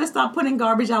America going to stop putting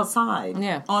garbage outside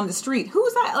on the street?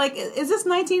 Who's that? Like, is this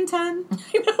 1910?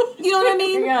 You know what I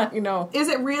mean? Yeah, Is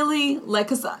it really? Like,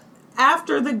 because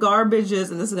after the garbage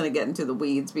is, and this is going to get into the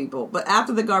weeds, people, but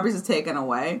after the garbage is taken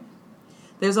away,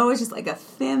 there's always just like a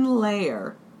thin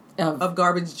layer of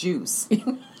garbage juice.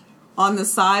 On the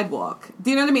sidewalk. Do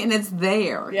you know what I mean? And it's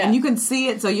there. Yeah. And you can see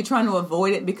it, so you're trying to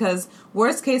avoid it because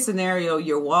worst case scenario,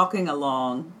 you're walking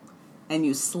along and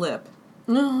you slip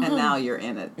and now you're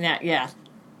in it. Yeah.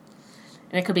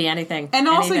 And it could be anything. And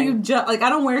also anything. I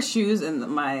don't wear shoes in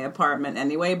my apartment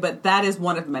anyway, but that is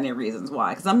one of many reasons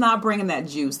why. Because I'm not bringing that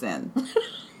juice in.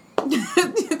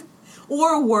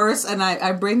 Or worse, and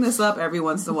I bring this up every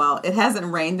once in a while, it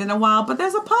hasn't rained in a while, but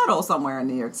there's a puddle somewhere in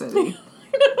New York City.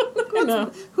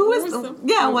 Who is no.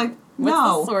 What's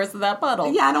the source of that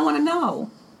puddle? Yeah, I don't want to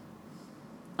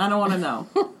know.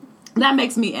 That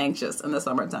makes me anxious in the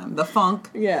summertime. The funk.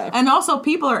 Yeah. And also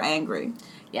people are angry.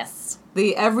 Yes.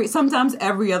 Sometimes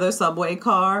every other subway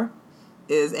car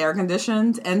is air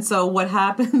conditioned, and so what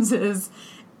happens is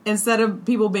instead of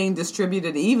people being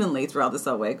distributed evenly throughout the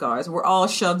subway cars, we're all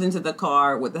shoved into the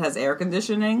car that has air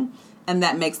conditioning. And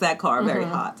that makes that car very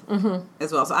hot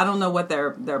as well. So I don't know what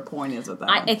their point is with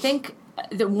that. I think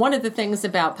one of the things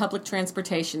about public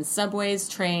transportation, subways,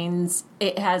 trains,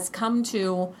 it has come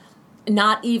to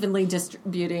not evenly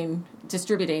distributing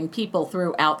people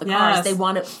throughout the cars. They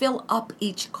want to fill up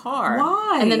each car.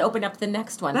 Why? And then open up the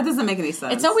next one. That doesn't make any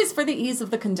sense. It's always for the ease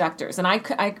of the conductors. And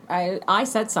I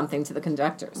said something to the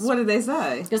conductors. What did they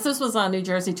say? Because this was on New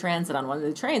Jersey Transit on one of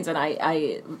the trains. And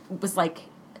I was like...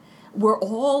 We're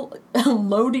all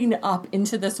loading up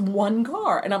into this one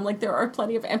car. And I'm like, there are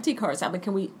plenty of empty cars. I'm like,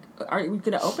 are we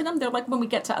going to open them? They're like, when we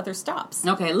get to other stops.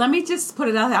 Okay, let me just put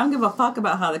it out there. I don't give a fuck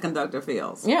about how the conductor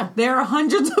feels. Yeah. There are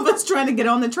hundreds of us trying to get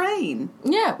on the train.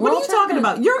 Yeah. What are you talking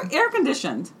about? You're air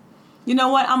conditioned. You know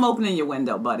what? I'm opening your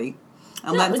window, buddy.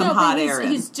 I'm letting some hot air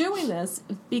in. He's doing this.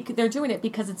 They're doing it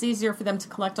because it's easier for them to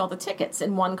collect all the tickets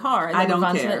in one car. And I don't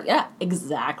care. Yeah,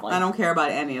 exactly. I don't care about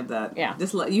any of that. Yeah.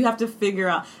 You have to figure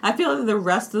out. I feel that the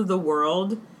rest of the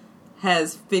world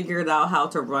has figured out how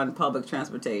to run public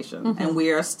transportation, and we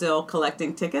are still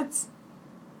collecting tickets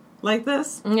like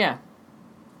this. Yeah.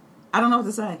 I don't know what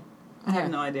to say. I have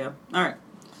no idea. All right.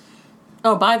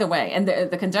 Oh, by the way, and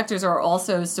the conductors are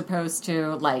also supposed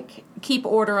to, like, keep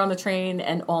order on the train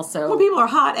and also... When people are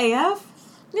hot AF?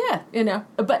 Yeah,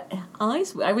 But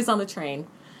I was on the train,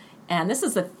 and this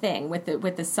is the thing with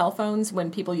the cell phones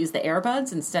when people use the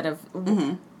earbuds instead of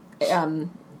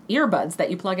earbuds that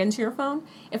you plug into your phone.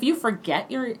 If you forget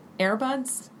your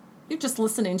earbuds, you're just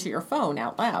listening to your phone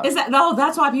out loud.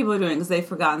 That's why people are doing it, because they've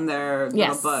forgotten their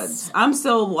little buds. I'm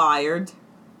still wired.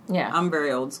 Yeah. I'm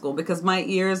very old school because my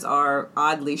ears are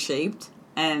oddly shaped,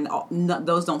 and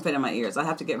those don't fit in my ears. I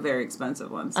have to get very expensive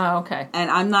ones. Oh, okay.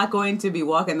 And I'm not going to be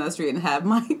walking down the street and have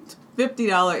my $50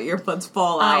 earbuds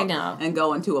fall out and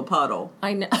go into a puddle.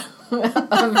 I know.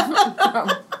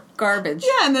 Garbage.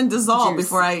 Yeah, and then dissolve Juice.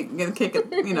 before I can kick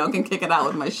it out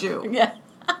with my shoe. Yeah.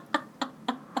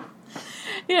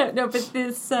 Yeah, no, but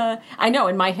this, I know,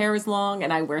 and my hair is long,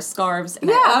 and I wear scarves. And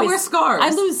I wear scarves. I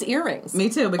lose earrings. Me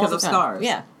too, because of scarves.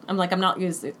 Yeah. I'm like, I'm not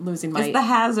losing my It's the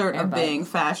hazard earbuds. of being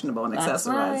fashionable and That's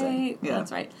accessorizing. right. Yeah.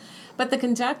 That's right. But the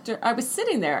conductor, I was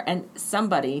sitting there, and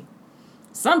somebody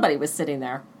was sitting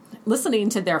there listening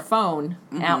to their phone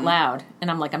out loud, and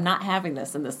I'm like, I'm not having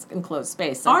this in this enclosed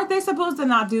space. So, Aren't they supposed to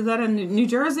not do that in New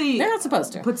Jersey? they're not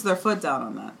supposed to. Puts their foot down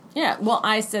on that. Yeah, well,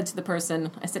 I said to the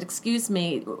person, excuse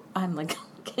me, I'm like,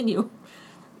 can you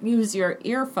use your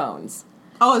earphones?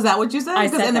 Oh, is that what you said? I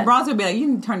Because said in the that. Bronx would be like, you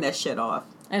can turn that shit off.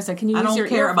 I was like, can you use I your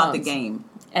don't care about the earphones? game.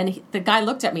 And the guy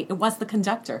looked at me. It was the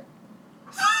conductor.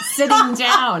 Sitting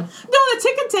down. No, the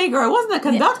ticket taker. It wasn't the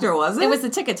conductor, was it? It was the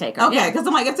ticket taker. Okay, yeah. because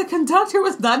I'm like, if the conductor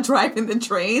was not driving the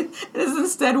train and is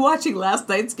instead watching last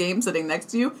night's game sitting next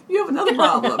to you, you have another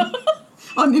problem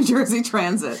on New Jersey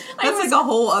Transit. That's like a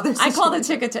whole other situation. I call the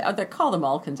ticket taker. Call them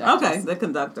all conductors. Okay, the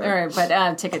conductor. All right,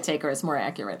 but ticket taker is more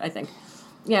accurate, I think.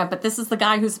 Yeah, but this is the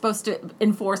guy who's supposed to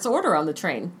enforce order on the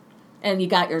train. And you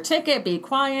got your ticket, be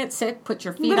quiet, sit, put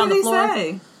your feet on the floor. What did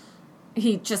he say?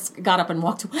 He just got up and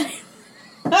walked away.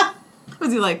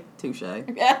 Was he like, touche?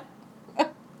 Yeah.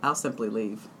 I'll simply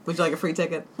leave. Would you like a free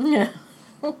ticket? Yeah.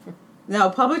 No,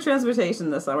 public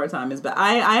transportation this summertime is bad.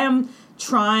 I am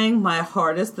trying my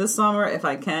hardest this summer, if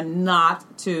I can,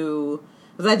 not to...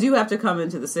 Because I do have to come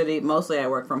into the city. Mostly I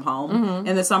work from home. Mm-hmm.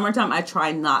 In the summertime, I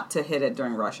try not to hit it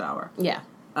during rush hour. Yeah.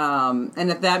 And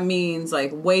if that means,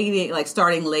 like, waiting, like,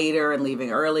 starting later and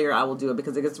leaving earlier, I will do it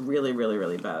because it gets really, really,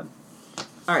 really bad.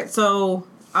 All right, so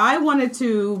I wanted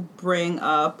to bring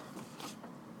up...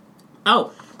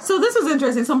 Oh, so this is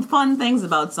interesting. Some fun things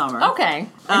about summer. Okay. And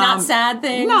not sad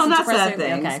things? No, not depressing sad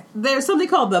things. Okay. There's something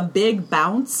called the Big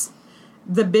Bounce.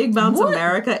 The Big Bounce What?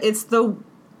 America. It's the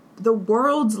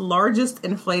world's largest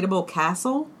inflatable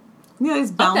castle. You know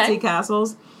these bouncy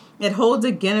castles? It holds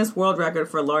a Guinness World Record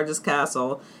for largest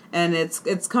castle. And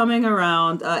it's coming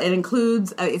around. It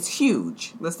includes... it's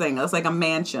huge, this thing. It's like a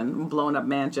mansion, blown up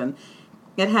mansion.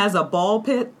 It has a ball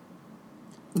pit.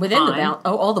 Within the bounce.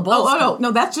 Oh, all the balls. Oh,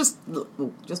 no, that's just wait.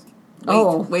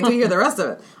 Wait till you hear the rest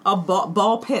of it.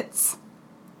 Ball pits,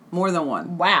 more than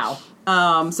one. Wow.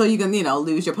 So you can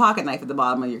lose your pocket knife at the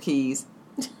bottom of your keys,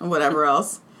 and whatever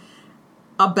else.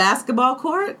 A basketball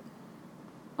court,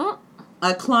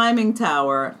 a climbing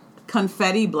tower,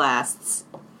 confetti blasts,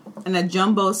 and a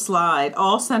jumbo slide,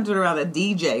 all centered around a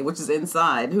DJ, which is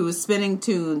inside, who is spinning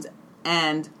tunes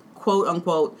and quote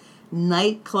unquote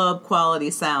nightclub quality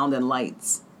sound and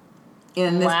lights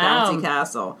in this bouncy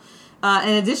castle.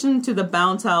 In addition to the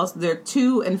bounce house, there are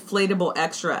 2 inflatable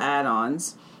extra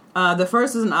add-ons. The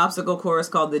first is an obstacle course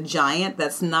called the Giant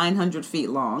that's 900 feet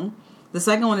long. The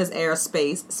second one is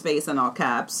Airspace, space in all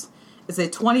caps. It's a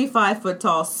 25-foot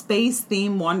tall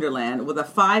space-themed wonderland with a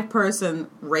 5-person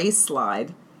race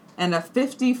slide and a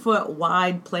 50-foot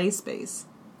wide play space.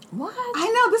 What?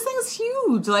 I know, this thing's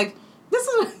huge. Like, this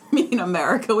is what me in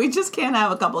America. We just can't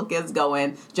have a couple of kids go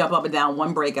in, jump up and down,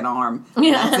 one break an arm.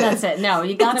 Yeah, that's it. No,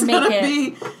 you got to make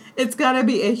it. It's got to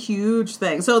be a huge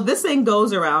thing. So this thing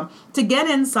goes around. To get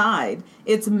inside,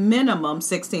 it's minimum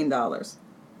 $16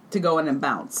 to go in and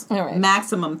bounce. All right.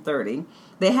 Maximum $30.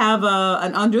 They have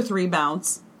an under 3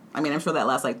 bounce. I mean, I'm sure that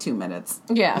lasts like 2 minutes.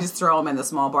 Yeah. You just throw them in the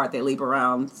small part. They leap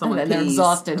around. Someone And then they're pees,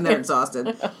 exhausted. And they're exhausted.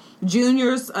 A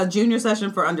junior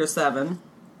session for under 7.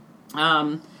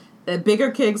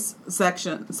 Bigger kids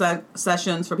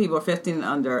sessions for people 15 and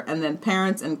under, and then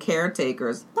parents and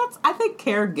caretakers. I think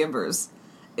caregivers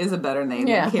is a better name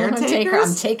than caretakers.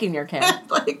 I'm taking your care.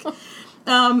 Like,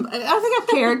 I think of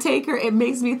caretaker. It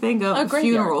makes me think of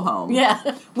funeral home. Yeah.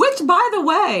 Which, by the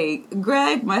way,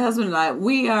 Greg, my husband and I,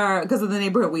 we are, because of the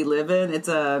neighborhood we live in, it's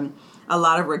a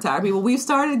lot of retired people. We've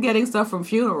started getting stuff from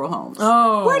funeral homes.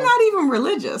 Oh. We're not even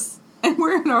religious. And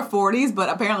we're in our 40s, but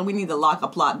apparently we need to lock a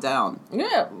plot down.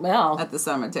 Yeah, well. At the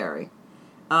cemetery.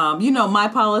 My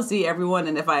policy, everyone,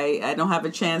 and if I don't have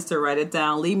a chance to write it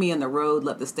down, leave me in the road,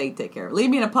 let the state take care of it. Leave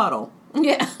me in a puddle.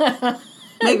 Yeah.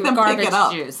 Make them pick it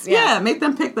up. Juice. Yeah, make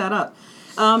them pick that up.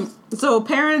 So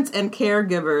parents and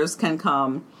caregivers can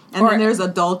come, And then there's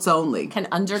adults only. Can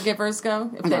undergivers go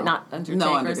if they're not undertakers?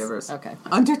 No undergivers. Okay.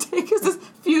 Undertakers is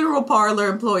funeral parlor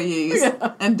employees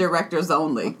and directors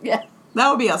only. Yeah. That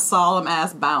would be a solemn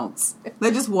ass bounce.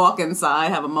 They just walk inside,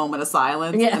 have a moment of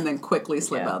silence, and then quickly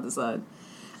slip out the side.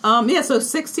 So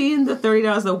 $16 to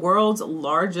 $30, the world's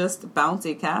largest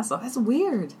bouncy castle. That's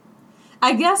weird.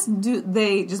 I guess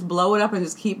they just blow it up and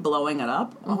just keep blowing it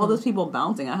up? All those people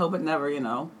bouncing. I hope it never,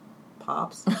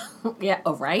 pops. Yeah,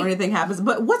 right? Or anything happens.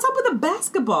 But what's up with a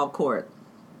basketball court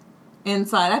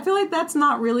inside? I feel like that's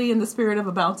not really in the spirit of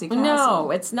a bouncy castle.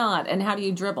 No, it's not. And how do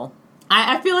you dribble?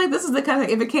 I feel like this is the kind of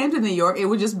thing, if it came to New York, it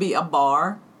would just be a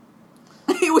bar.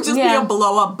 It would just be a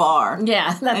blow-up bar.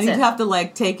 Yeah, that's it. And you'd have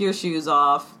to, take your shoes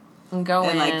off. And go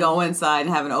in. Go inside and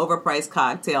have an overpriced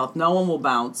cocktail. No one will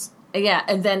bounce. Yeah,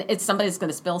 and then somebody's going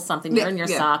to spill something. You're in your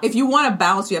socks. If you want to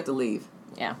bounce, you have to leave.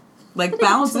 Yeah.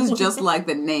 Bounce is just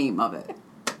the name of it.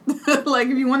 If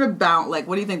you want to bounce,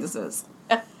 what do you think this is?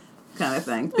 Kind of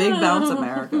thing. Big Bounce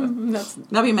America.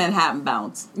 That'll be Manhattan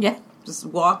Bounce. Yeah. Just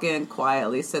walk in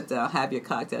quietly, sit down, have your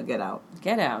cocktail, get out.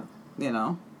 Get out.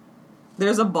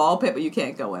 There's a ball pit, but you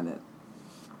can't go in it.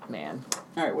 Man.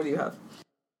 All right, what do you have?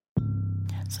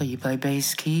 So you play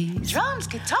bass keys, Drums,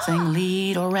 guitar, sing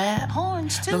lead or rap,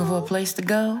 horns too. looking for a place to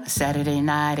go? Saturday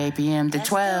night, 8 p.m. to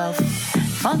 12.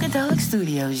 Funkadelic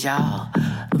Studios, y'all.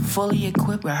 A fully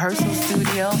equipped rehearsal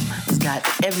studio. It's got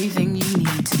everything you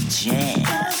need to jam.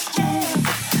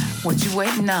 What you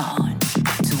waiting on?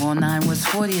 209 West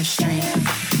 40th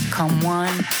Street. Come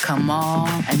one, come all,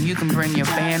 and you can bring your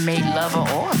bandmate, lover,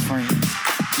 or a friend.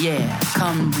 Yeah,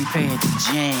 come prepared to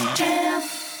jam.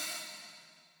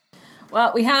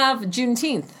 Well, we have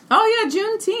Juneteenth. Oh, yeah,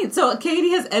 Juneteenth. So Katie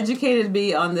has educated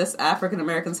me on this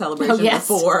African-American celebration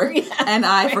before, and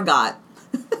I forgot.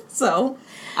 So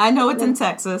I know it's in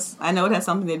Texas. I know it has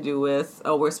something to do with,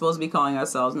 we're supposed to be calling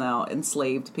ourselves now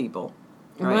enslaved people.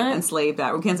 Right? What? Enslaved,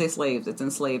 we can't say slaves, it's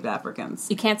enslaved Africans.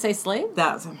 You can't say slave?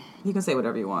 You can say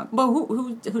whatever you want. Well,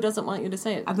 who doesn't want you to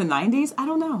say it? At the 90s? I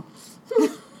don't know.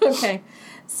 Okay.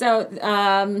 So,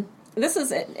 this is,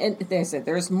 they said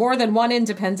there's more than one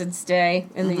Independence Day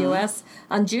in the U.S.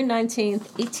 On June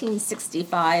 19th,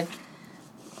 1865,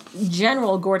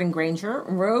 General Gordon Granger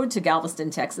rode to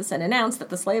Galveston, Texas, and announced that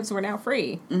the slaves were now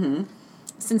free. Mm-hmm.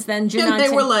 Since then, June 19th... They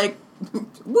were like,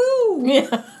 woo!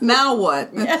 Yeah. Now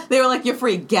what? Yeah. They were like, you're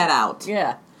free, get out.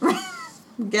 Yeah.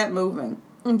 Get moving.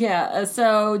 Yeah,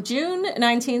 so June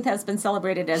 19th has been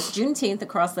celebrated as Juneteenth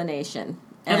across the nation.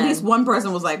 At least one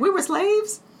person was like, we were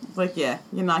slaves? It's like, yeah,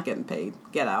 you're not getting paid.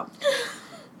 Get out.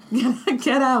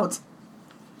 Get out.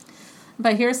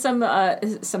 But here's some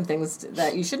things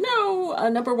that you should know.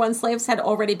 Number one, slaves had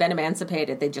already been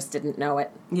emancipated. They just didn't know it.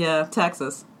 Yeah,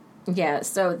 Texas. Yeah,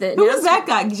 so... Who was that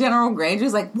guy? General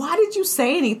Granger's like, why did you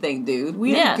say anything, dude?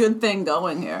 We had a good thing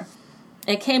going here.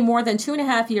 It came more than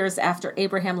 2.5 years after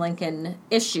Abraham Lincoln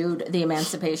issued the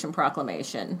Emancipation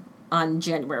Proclamation on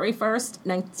January 1st,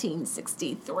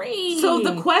 1963. So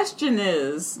the question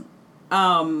is,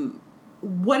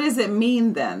 what does it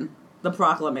mean then, the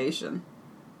proclamation?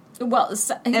 Well,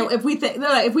 if we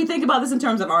think about this in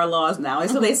terms of our laws now,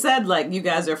 so they said you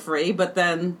guys are free, but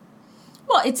then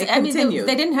it continued.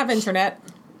 They didn't have internet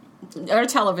or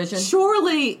television.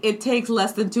 Surely it takes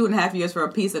less than 2.5 years for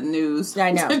a piece of news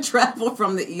to travel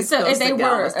from the East Coast to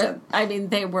Galveston.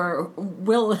 They were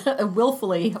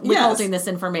willfully withholding this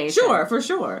information. Sure, for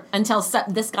sure. Until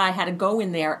this guy had to go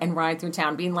in there and ride through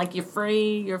town being like, you're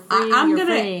free, you're free,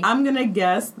 free. I'm going to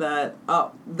guess that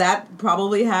that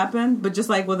probably happened, but just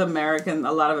like with a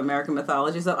lot of American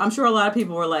mythology stuff, I'm sure a lot of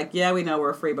people were like, yeah, we know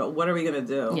we're free, but what are we going to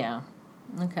do? Yeah.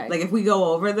 Okay. If we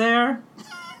go over there...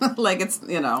 it's,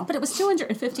 But it was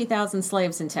 250,000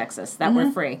 slaves in Texas that were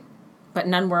free, but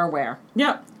none were aware.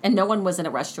 Yep. And no one was in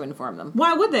a rush to inform them.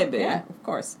 Why would they be? Yeah, of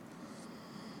course.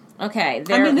 Okay.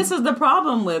 This is the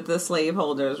problem with the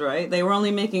slaveholders, right? They were only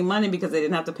making money because they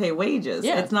didn't have to pay wages.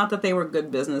 Yeah. It's not that they were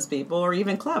good business people or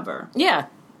even clever. Yeah,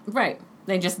 right.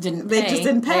 They just didn't pay. They just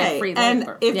didn't pay. Free and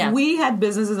labor. If we had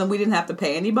businesses and we didn't have to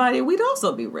pay anybody, we'd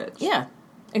also be rich. Yeah,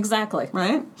 exactly.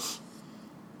 Right?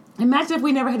 Imagine if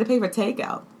we never had to pay for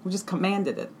takeout. We just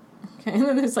commanded it. Okay. And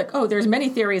then it's like, there's many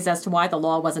theories as to why the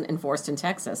law wasn't enforced in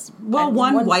Texas. Well,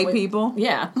 one white people.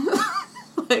 Yeah.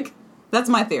 That's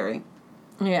my theory.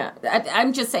 Yeah.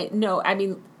 I'm just saying, no, I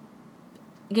mean,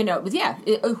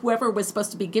 whoever was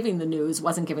supposed to be giving the news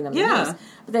wasn't giving them the news.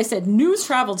 But they said news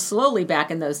traveled slowly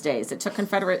back in those days. It took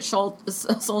Confederate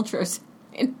soldiers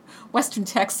in western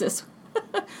Texas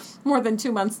more than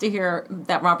 2 months to hear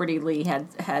that Robert E. Lee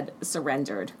had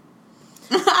surrendered.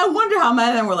 I wonder how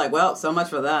many of them were like, well, so much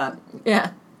for that.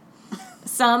 Yeah.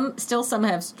 Some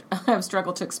have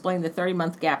struggled to explain the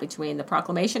 30-month gap between the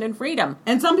proclamation and freedom.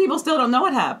 And some people still don't know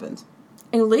what happened.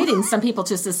 And leading some people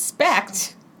to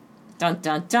suspect, dun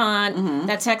dun dun,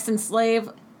 that Texan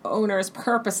slave owners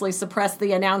purposely suppressed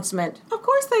the announcement. Of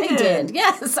course they did.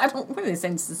 Yes. What are they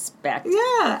saying, suspect?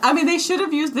 Yeah. I mean, they should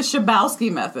have used the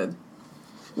Schabowski method.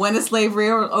 When is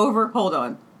slavery over? Hold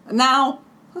on. Now...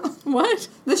 What?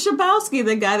 The Schabowski,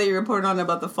 the guy that you reported on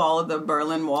about the fall of the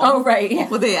Berlin Wall. Oh, right. Yeah.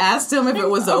 Well, they asked him if it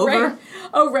was over. Right.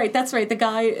 Oh, right. That's right. The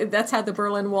guy, that's how the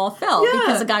Berlin Wall fell. Yeah.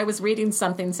 Because the guy was reading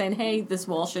something saying, hey, this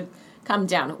wall should come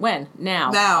down. When?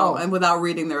 Now. Now, and without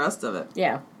reading the rest of it.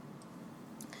 Yeah.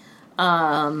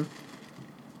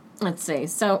 Let's see.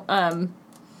 So,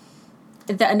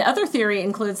 another theory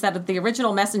includes that the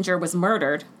original messenger was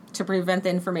murdered to prevent the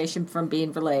information from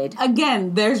being relayed.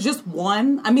 Again, there's just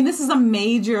one. I mean, this is a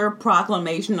major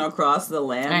proclamation across the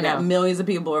land. I know. That millions of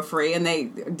people are free, and they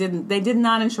did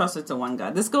not entrust it to one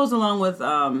guy. This goes along with,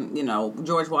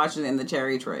 George Washington and the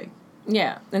cherry tree.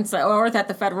 Yeah, and so, or that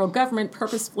the federal government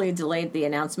purposefully delayed the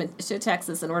announcement to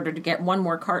Texas in order to get one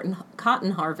more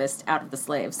cotton harvest out of the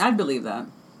slaves. I'd believe that.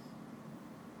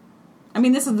 I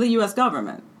mean, this is the U.S.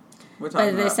 government.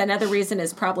 But they said another reason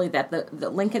is probably that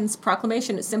the Lincoln's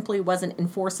proclamation simply wasn't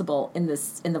enforceable in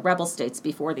the rebel states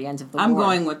before the end of the war. I'm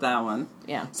going with that one.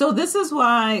 Yeah. So this is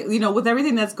why, with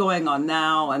everything that's going on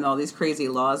now and all these crazy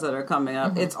laws that are coming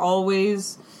up, it's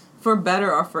always, for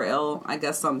better or for ill, I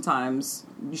guess sometimes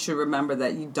you should remember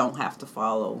that you don't have to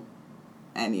follow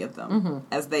any of them,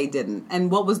 as they didn't.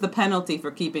 And what was the penalty for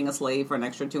keeping a slave for an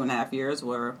extra 2.5 years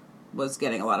was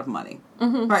getting a lot of money,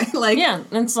 right? Like, yeah,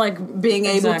 it's like being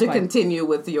able to continue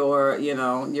with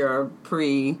your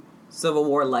pre-Civil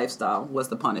War lifestyle was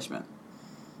the punishment.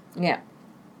 Yeah,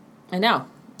 I know.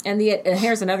 And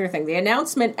here's another thing: the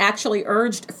announcement actually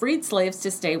urged freed slaves to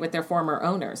stay with their former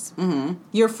owners. Mm-hmm.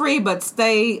 You're free, but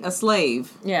stay a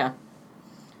slave. Yeah.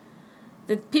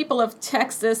 The people of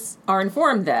Texas are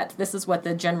informed that, this is what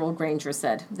the General Granger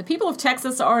said, the people of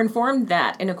Texas are informed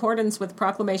that, in accordance with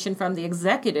proclamation from the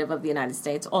executive of the United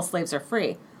States, all slaves are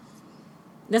free.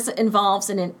 This involves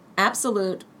an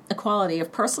absolute equality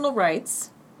of personal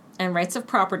rights and rights of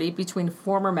property between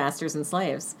former masters and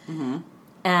slaves. Mm-hmm.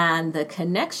 And the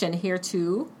connection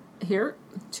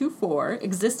heretofore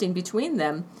existing between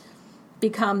them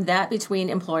become that between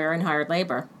employer and hired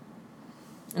labor.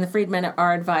 And the freedmen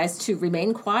are advised to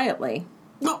remain quietly.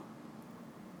 No.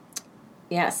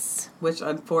 Yes. Which,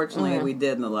 unfortunately, we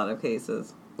did in a lot of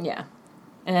cases. Yeah.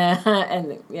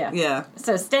 And, yeah. Yeah.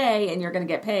 So stay, and you're going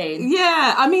to get paid.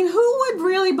 Yeah. I mean, who would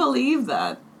really believe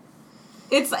that?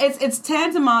 It's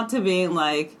tantamount to being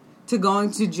like, to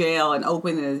going to jail and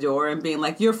opening the door and being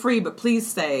like, you're free, but please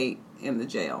stay in the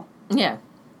jail. Yeah.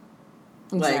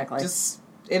 Exactly. Like,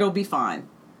 it'll be fine.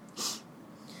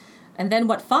 And then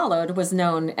what followed was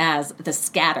known as the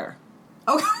scatter.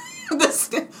 Oh,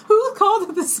 who called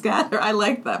it the scatter? I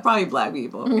like that. Probably black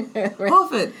people.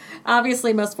 Off it.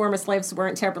 Obviously, most former slaves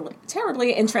weren't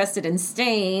terribly interested in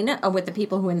staying with the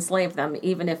people who enslaved them,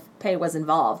 even if pay was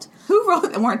involved. Who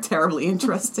wrote they weren't terribly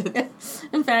interested?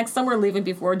 In fact, some were leaving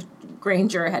before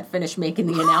Granger had finished making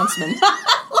the announcement.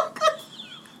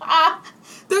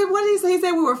 What did he say? He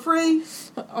said we were free?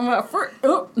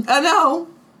 Oh. I know.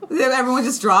 Everyone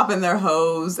just dropping their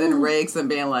hoes and rakes and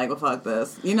being like, well, fuck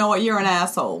this. You know what? You're an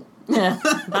asshole. Yeah.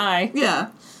 Bye. Yeah.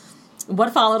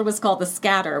 What followed was called the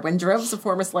scatter, when droves of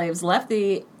former slaves left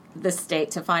the state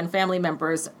to find family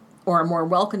members or more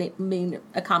welcoming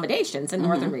accommodations in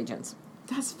northern regions.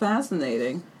 That's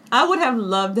fascinating. I would have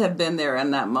loved to have been there in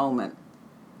that moment.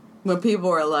 When people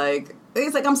were like,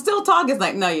 it's like, I'm still talking. It's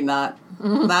like, no, you're not.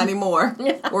 Not anymore.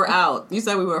 Yeah. We're out. You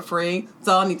said we were free. That's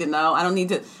all I need to know.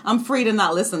 I'm free to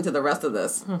not listen to the rest of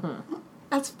this. Mm-hmm.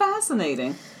 That's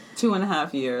fascinating.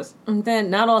 2.5 years. And then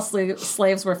not all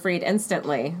slaves were freed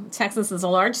instantly. Texas is a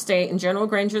large state, and General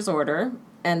Granger's order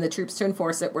and the troops to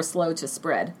enforce it were slow to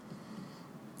spread.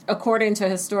 According to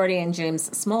historian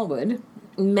James Smallwood,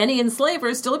 many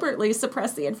enslavers deliberately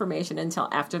suppressed the information until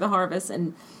after the harvest,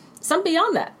 and some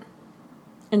beyond that.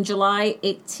 In July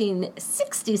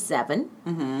 1867,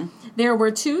 there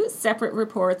were 2 separate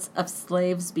reports of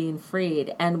slaves being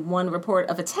freed, and one report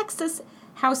of a Texas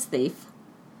house thief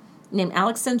named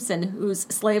Alex Simpson, whose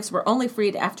slaves were only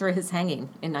freed after his hanging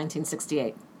in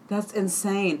 1968. That's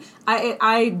insane.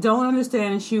 I don't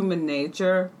understand human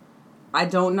nature. I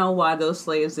don't know why those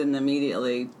slaves didn't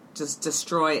immediately just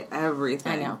destroy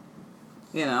everything. I know.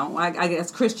 You know, I guess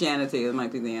Christianity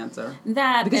might be the answer.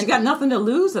 Because you got nothing to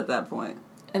lose at that point.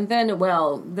 And then,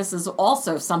 well, this is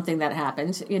also something that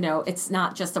happened. You know, it's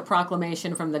not just a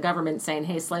proclamation from the government saying,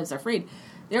 hey, slaves are freed.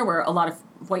 there were a lot of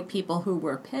white people who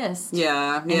were pissed.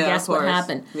 Yeah, and guess of course. what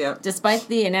happened? Yep. Despite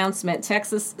the announcement,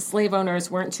 Texas slave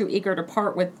owners weren't too eager to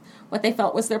part with what they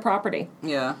felt was their property.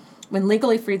 Yeah. When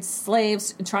legally freed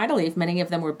slaves tried to leave, many of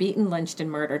them were beaten, lynched, and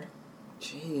murdered.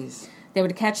 Jeez. They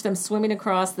would catch them swimming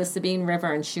across the Sabine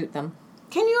River and shoot them.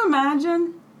 Can you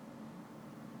imagine?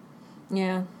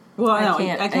 Yeah. Well, I no,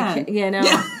 can't. I can. Yeah, no.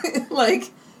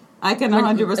 Like, I can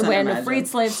 100% When imagine. freed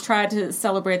slaves tried to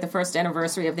celebrate the first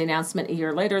anniversary of the announcement a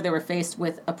year later, they were faced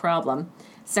with a problem.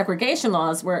 Segregation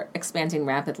laws were expanding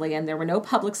rapidly, and there were no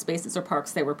public spaces or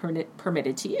parks they were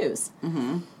permitted to use.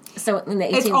 Mm-hmm. So in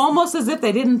the It's almost as if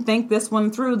they didn't think this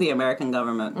one through, the American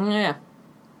government. Yeah.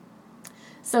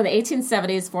 So in the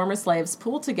 1870s, former slaves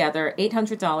pooled together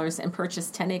 $800 and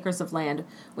purchased 10 acres of land,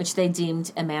 which they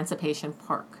deemed Emancipation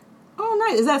Park. Oh,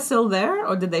 nice. Is that still there,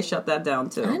 or did they shut that down,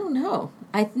 too? I don't know.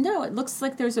 No, it looks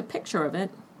like there's a picture of it.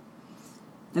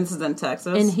 And this is in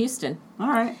Texas? In Houston. All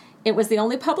right. It was the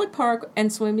only public park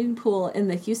and swimming pool in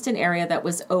the Houston area that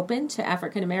was open to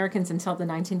African Americans until the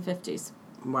 1950s.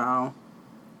 Wow.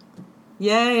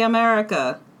 Yay,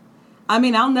 America. I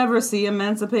mean, I'll never see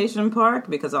Emancipation Park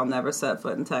because I'll never set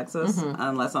foot in Texas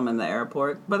unless I'm in the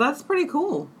airport. But that's pretty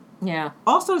cool. Yeah.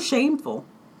 Also shameful.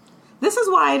 This is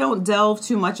why I don't delve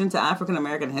too much into African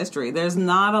American history. There's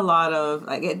not a lot of...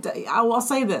 I will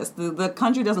say this. The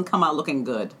country doesn't come out looking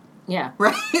good. Yeah.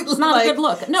 Right? It's not a good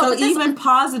look. No, so but this, even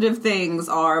positive things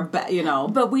are, but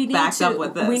we need backed to, up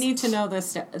with this. We need to know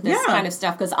this kind of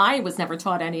stuff because I was never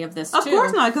taught any of this, Of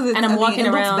course not, because I'm walking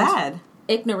around looks bad.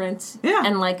 Ignorant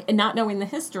and not knowing the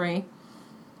history.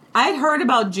 I'd heard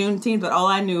about Juneteenth, but all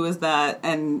I knew is that,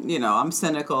 and, I'm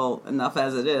cynical enough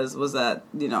as it is, was that,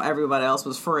 everybody else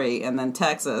was free, and then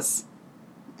Texas,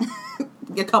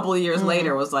 a couple of years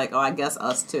later, was like, oh, I guess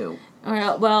us too. All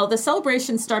right, well, the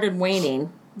celebration started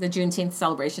waning, the Juneteenth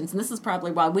celebrations, and this is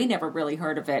probably why we never really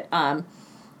heard of it.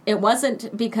 It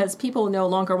wasn't because people no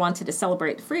longer wanted to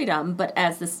celebrate freedom, but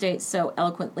as the state so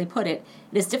eloquently put it,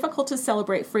 it is difficult to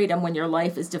celebrate freedom when your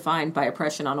life is defined by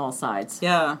oppression on all sides.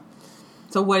 Yeah.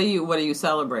 So what are you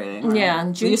celebrating? Right?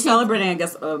 Yeah, so you're celebrating, I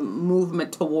guess, a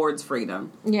movement towards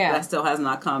freedom. Yeah, that still has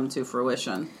not come to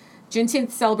fruition.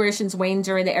 Juneteenth celebrations waned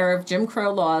during the era of Jim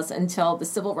Crow laws until the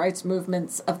civil rights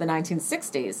movements of the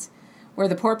 1960s, where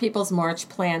the Poor People's March,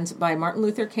 planned by Martin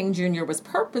Luther King Jr., was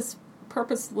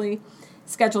purposely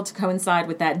scheduled to coincide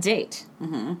with that date.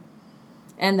 Mm-hmm.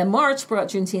 And the march brought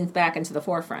Juneteenth back into the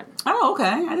forefront. Oh, okay.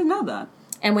 I didn't know that.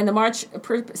 And when the march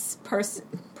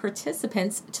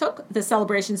participants took the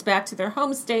celebrations back to their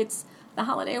home states, the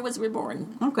holiday was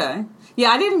reborn. Okay. Yeah,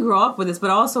 I didn't grow up with this, but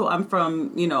also I'm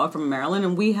from Maryland,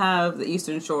 and we have the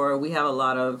Eastern Shore. We have a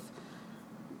lot of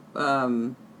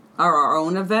our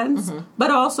own events, but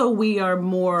also we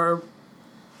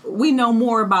know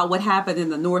more about what happened in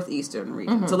the northeastern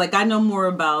region. So, I know more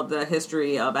about the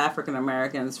history of African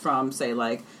Americans from, say,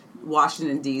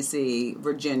 Washington, D.C.,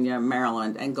 Virginia,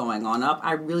 Maryland, and going on up.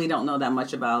 I really don't know that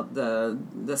much about the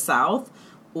South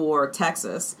or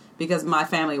Texas because my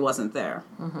family wasn't there.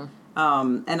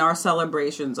 And our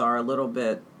celebrations are a little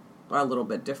bit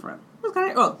different.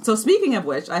 Okay. Oh, so speaking of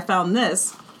which, I found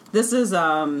this. This is,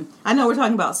 I know we're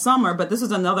talking about summer, but this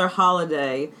is another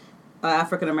holiday,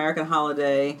 African-American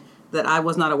holiday that I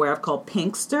was not aware of called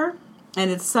Pinkster. And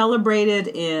it's celebrated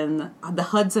in the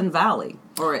Hudson Valley,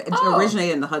 or it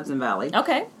originated in the Hudson Valley.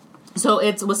 Okay. So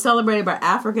it was celebrated by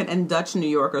African and Dutch New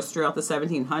Yorkers throughout the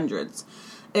 1700s.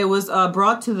 It was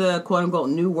brought to the quote-unquote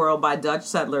New World by Dutch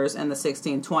settlers in the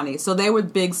 1620s. So they were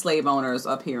big slave owners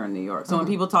up here in New York. So when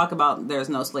people talk about there's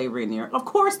no slavery in New York, of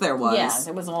course there was. Yeah,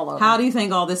 it was all over. How do you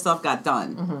think all this stuff got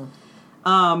done?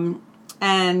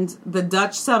 And the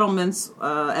Dutch settlements,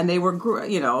 and they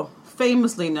were,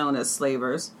 famously known as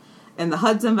slavers, in the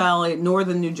Hudson Valley,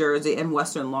 northern New Jersey, and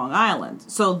western Long Island.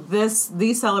 So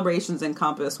these celebrations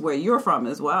encompass where you're from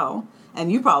as well,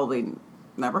 and you probably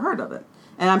never heard of it.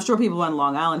 And I'm sure people on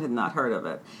Long Island had not heard of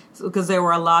it, because there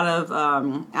were a lot of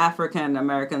African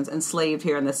Americans enslaved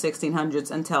here in the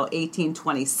 1600s until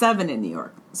 1827 in New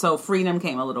York. So freedom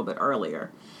came a little bit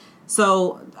earlier.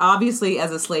 So obviously,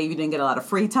 as a slave, you didn't get a lot of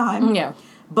free time. Yeah.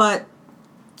 But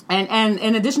and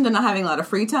in addition to not having a lot of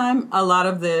free time, a lot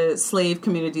of the slave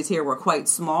communities here were quite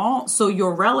small. So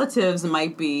your relatives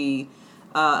might be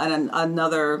in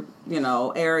another,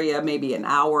 area, maybe an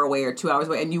hour away or 2 hours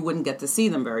away, and you wouldn't get to see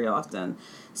them very often.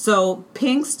 So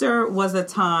Pinkster was a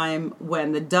time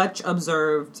when the Dutch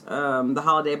observed the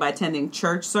holiday by attending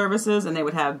church services, and they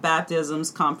would have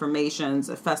baptisms,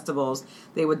 confirmations, festivals.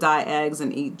 They would dye eggs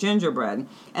and eat gingerbread.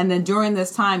 And then during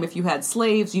this time, if you had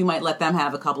slaves, you might let them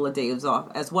have a couple of days off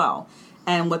as well.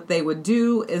 And what they would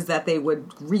do is that they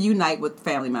would reunite with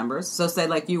family members. So say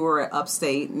like you were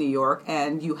upstate New York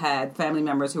and you had family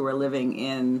members who were living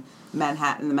in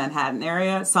Manhattan, the Manhattan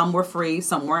area. Some were free,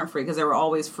 some weren't free, because there were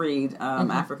always freed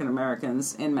African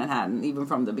Americans in Manhattan, even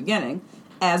from the beginning,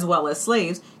 as well as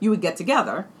slaves. You would get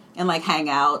together and like hang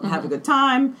out and have a good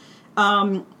time.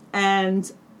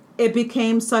 And it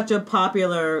became such a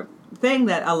popular thing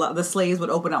that the slaves would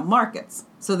open up markets.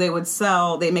 So they would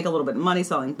they make a little bit of money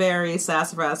selling berries,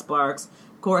 sassafras barks,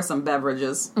 of course, some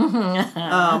beverages,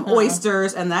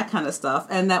 oysters, and that kind of stuff.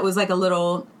 And that was like a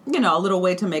little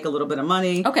way to make a little bit of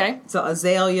money. Okay. So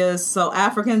azaleas. So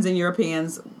Africans and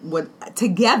Europeans would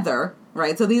together,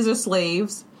 right? So these are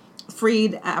slaves,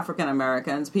 freed African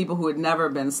Americans, people who had never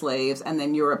been slaves, and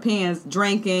then Europeans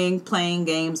drinking, playing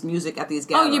games, music at these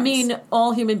gatherings. Oh, you mean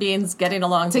all human beings getting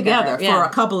along together for a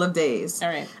couple of days. All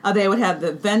right. They would have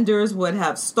the vendors would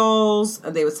have stalls.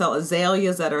 They would sell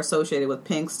azaleas that are associated with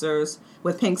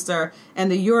Pinkster.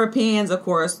 And the Europeans, of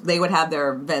course, they would have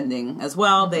their vending as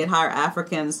well. They'd hire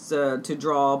Africans to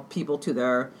draw people to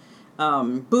their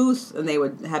booth, and they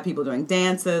would have people doing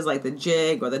dances like the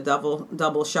jig or the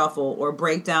double shuffle or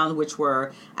breakdown, which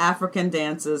were African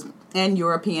dances and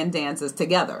European dances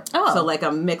together. Oh. So like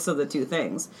a mix of the two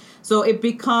things. So it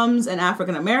becomes an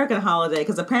African American holiday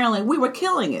because apparently we were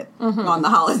killing it on the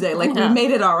holiday. Like we made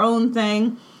it our own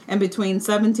thing. And between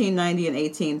 1790 and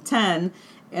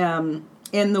 1810,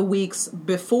 in the weeks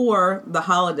before the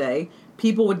holiday,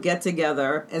 people would get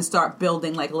together and start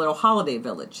building like a little holiday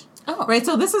village. Oh. Right,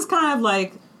 so this is kind of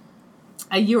like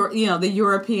the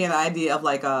European idea of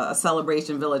like a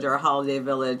celebration village or a holiday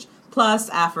village plus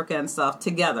African stuff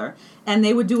together, and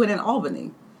they would do it in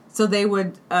Albany. So they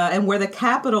would, and where the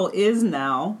capital is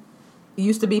now,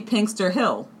 used to be Pinkster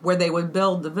Hill, where they would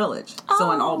build the village.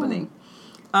 So in Albany.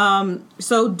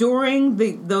 So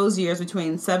during those years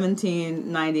between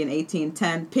 1790 and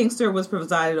 1810, Pinkster was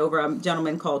presided over a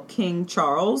gentleman called King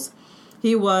Charles.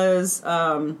 He was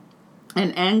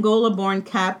an Angola-born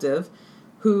captive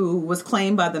who was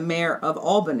claimed by the mayor of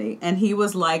Albany, and he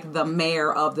was like the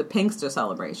mayor of the Pinkster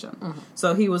celebration.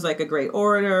 So he was like a great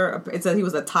orator. It said he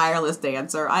was a tireless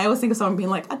dancer. I always think of someone being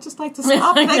like, I'd just like to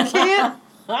stop, but I can't.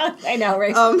 I know,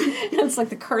 right? It's like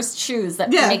the cursed shoes that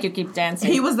make you keep dancing.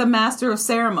 He was the master of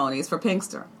ceremonies for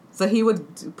Pinkster. So he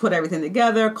would put everything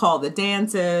together, call the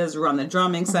dances, run the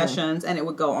drumming sessions, and it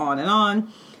would go on and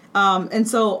on. And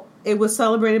so it was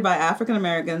celebrated by African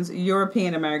Americans,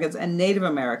 European Americans, and Native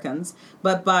Americans.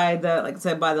 But by the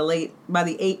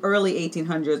early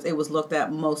 1800s, it was looked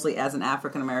at mostly as an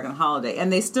African American holiday,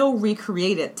 and they still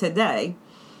recreate it today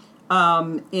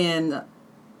in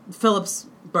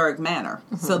Phillipsburg Manor.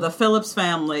 So the Phillips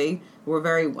family were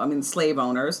slave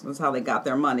owners. That's how they got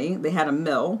their money. They had a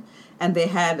mill, and they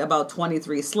had about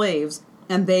 23 slaves.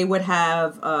 And they would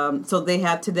have, so they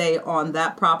have today on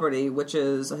that property, which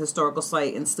is a historical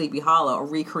site in Sleepy Hollow, a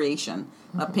recreation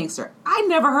of Pinkster. I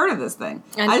never heard of this thing.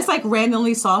 I just like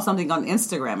randomly saw something on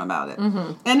Instagram about it.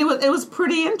 And it was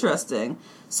pretty interesting.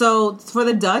 So for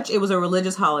the Dutch, it was a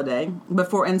religious holiday. But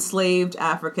for enslaved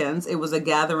Africans, it was a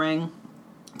gathering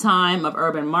time of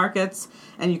urban markets,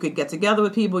 and you could get together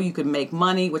with people. You could make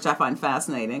money, which I find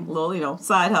fascinating. A little,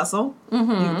 side hustle. You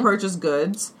could purchase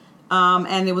goods.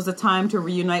 And it was a time to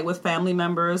reunite with family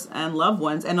members and loved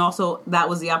ones. And also that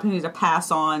was the opportunity to pass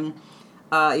on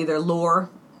either lore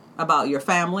about your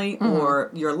family or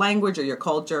your language or your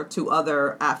culture to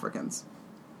other Africans.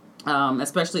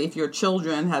 Especially if your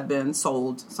children had been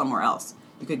sold somewhere else.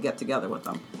 You could get together with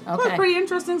them. Okay. That's pretty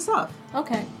interesting stuff.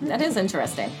 Okay. That is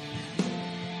interesting.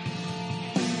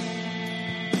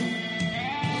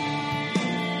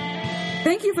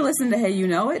 Thank you for listening to Hey You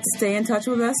Know It. Stay in touch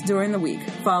with us during the week.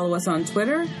 Follow us on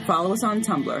Twitter. Follow us on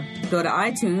Tumblr. Go to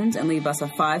iTunes and leave us a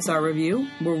 5-star review.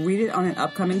 We'll read it on an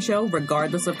upcoming show,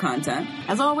 regardless of content.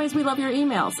 As always, we love your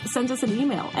emails. Send us an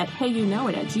email at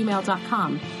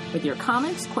heyyouknowit@gmail.com with your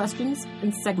comments, questions,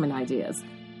 and segment ideas.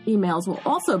 Emails will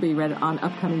also be read on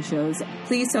upcoming shows.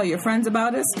 Please tell your friends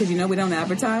about us, because we don't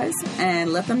advertise.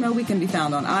 And let them know we can be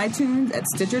found on iTunes, at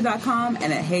Stitcher.com,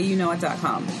 and at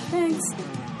heyyouknowit.com. Thanks.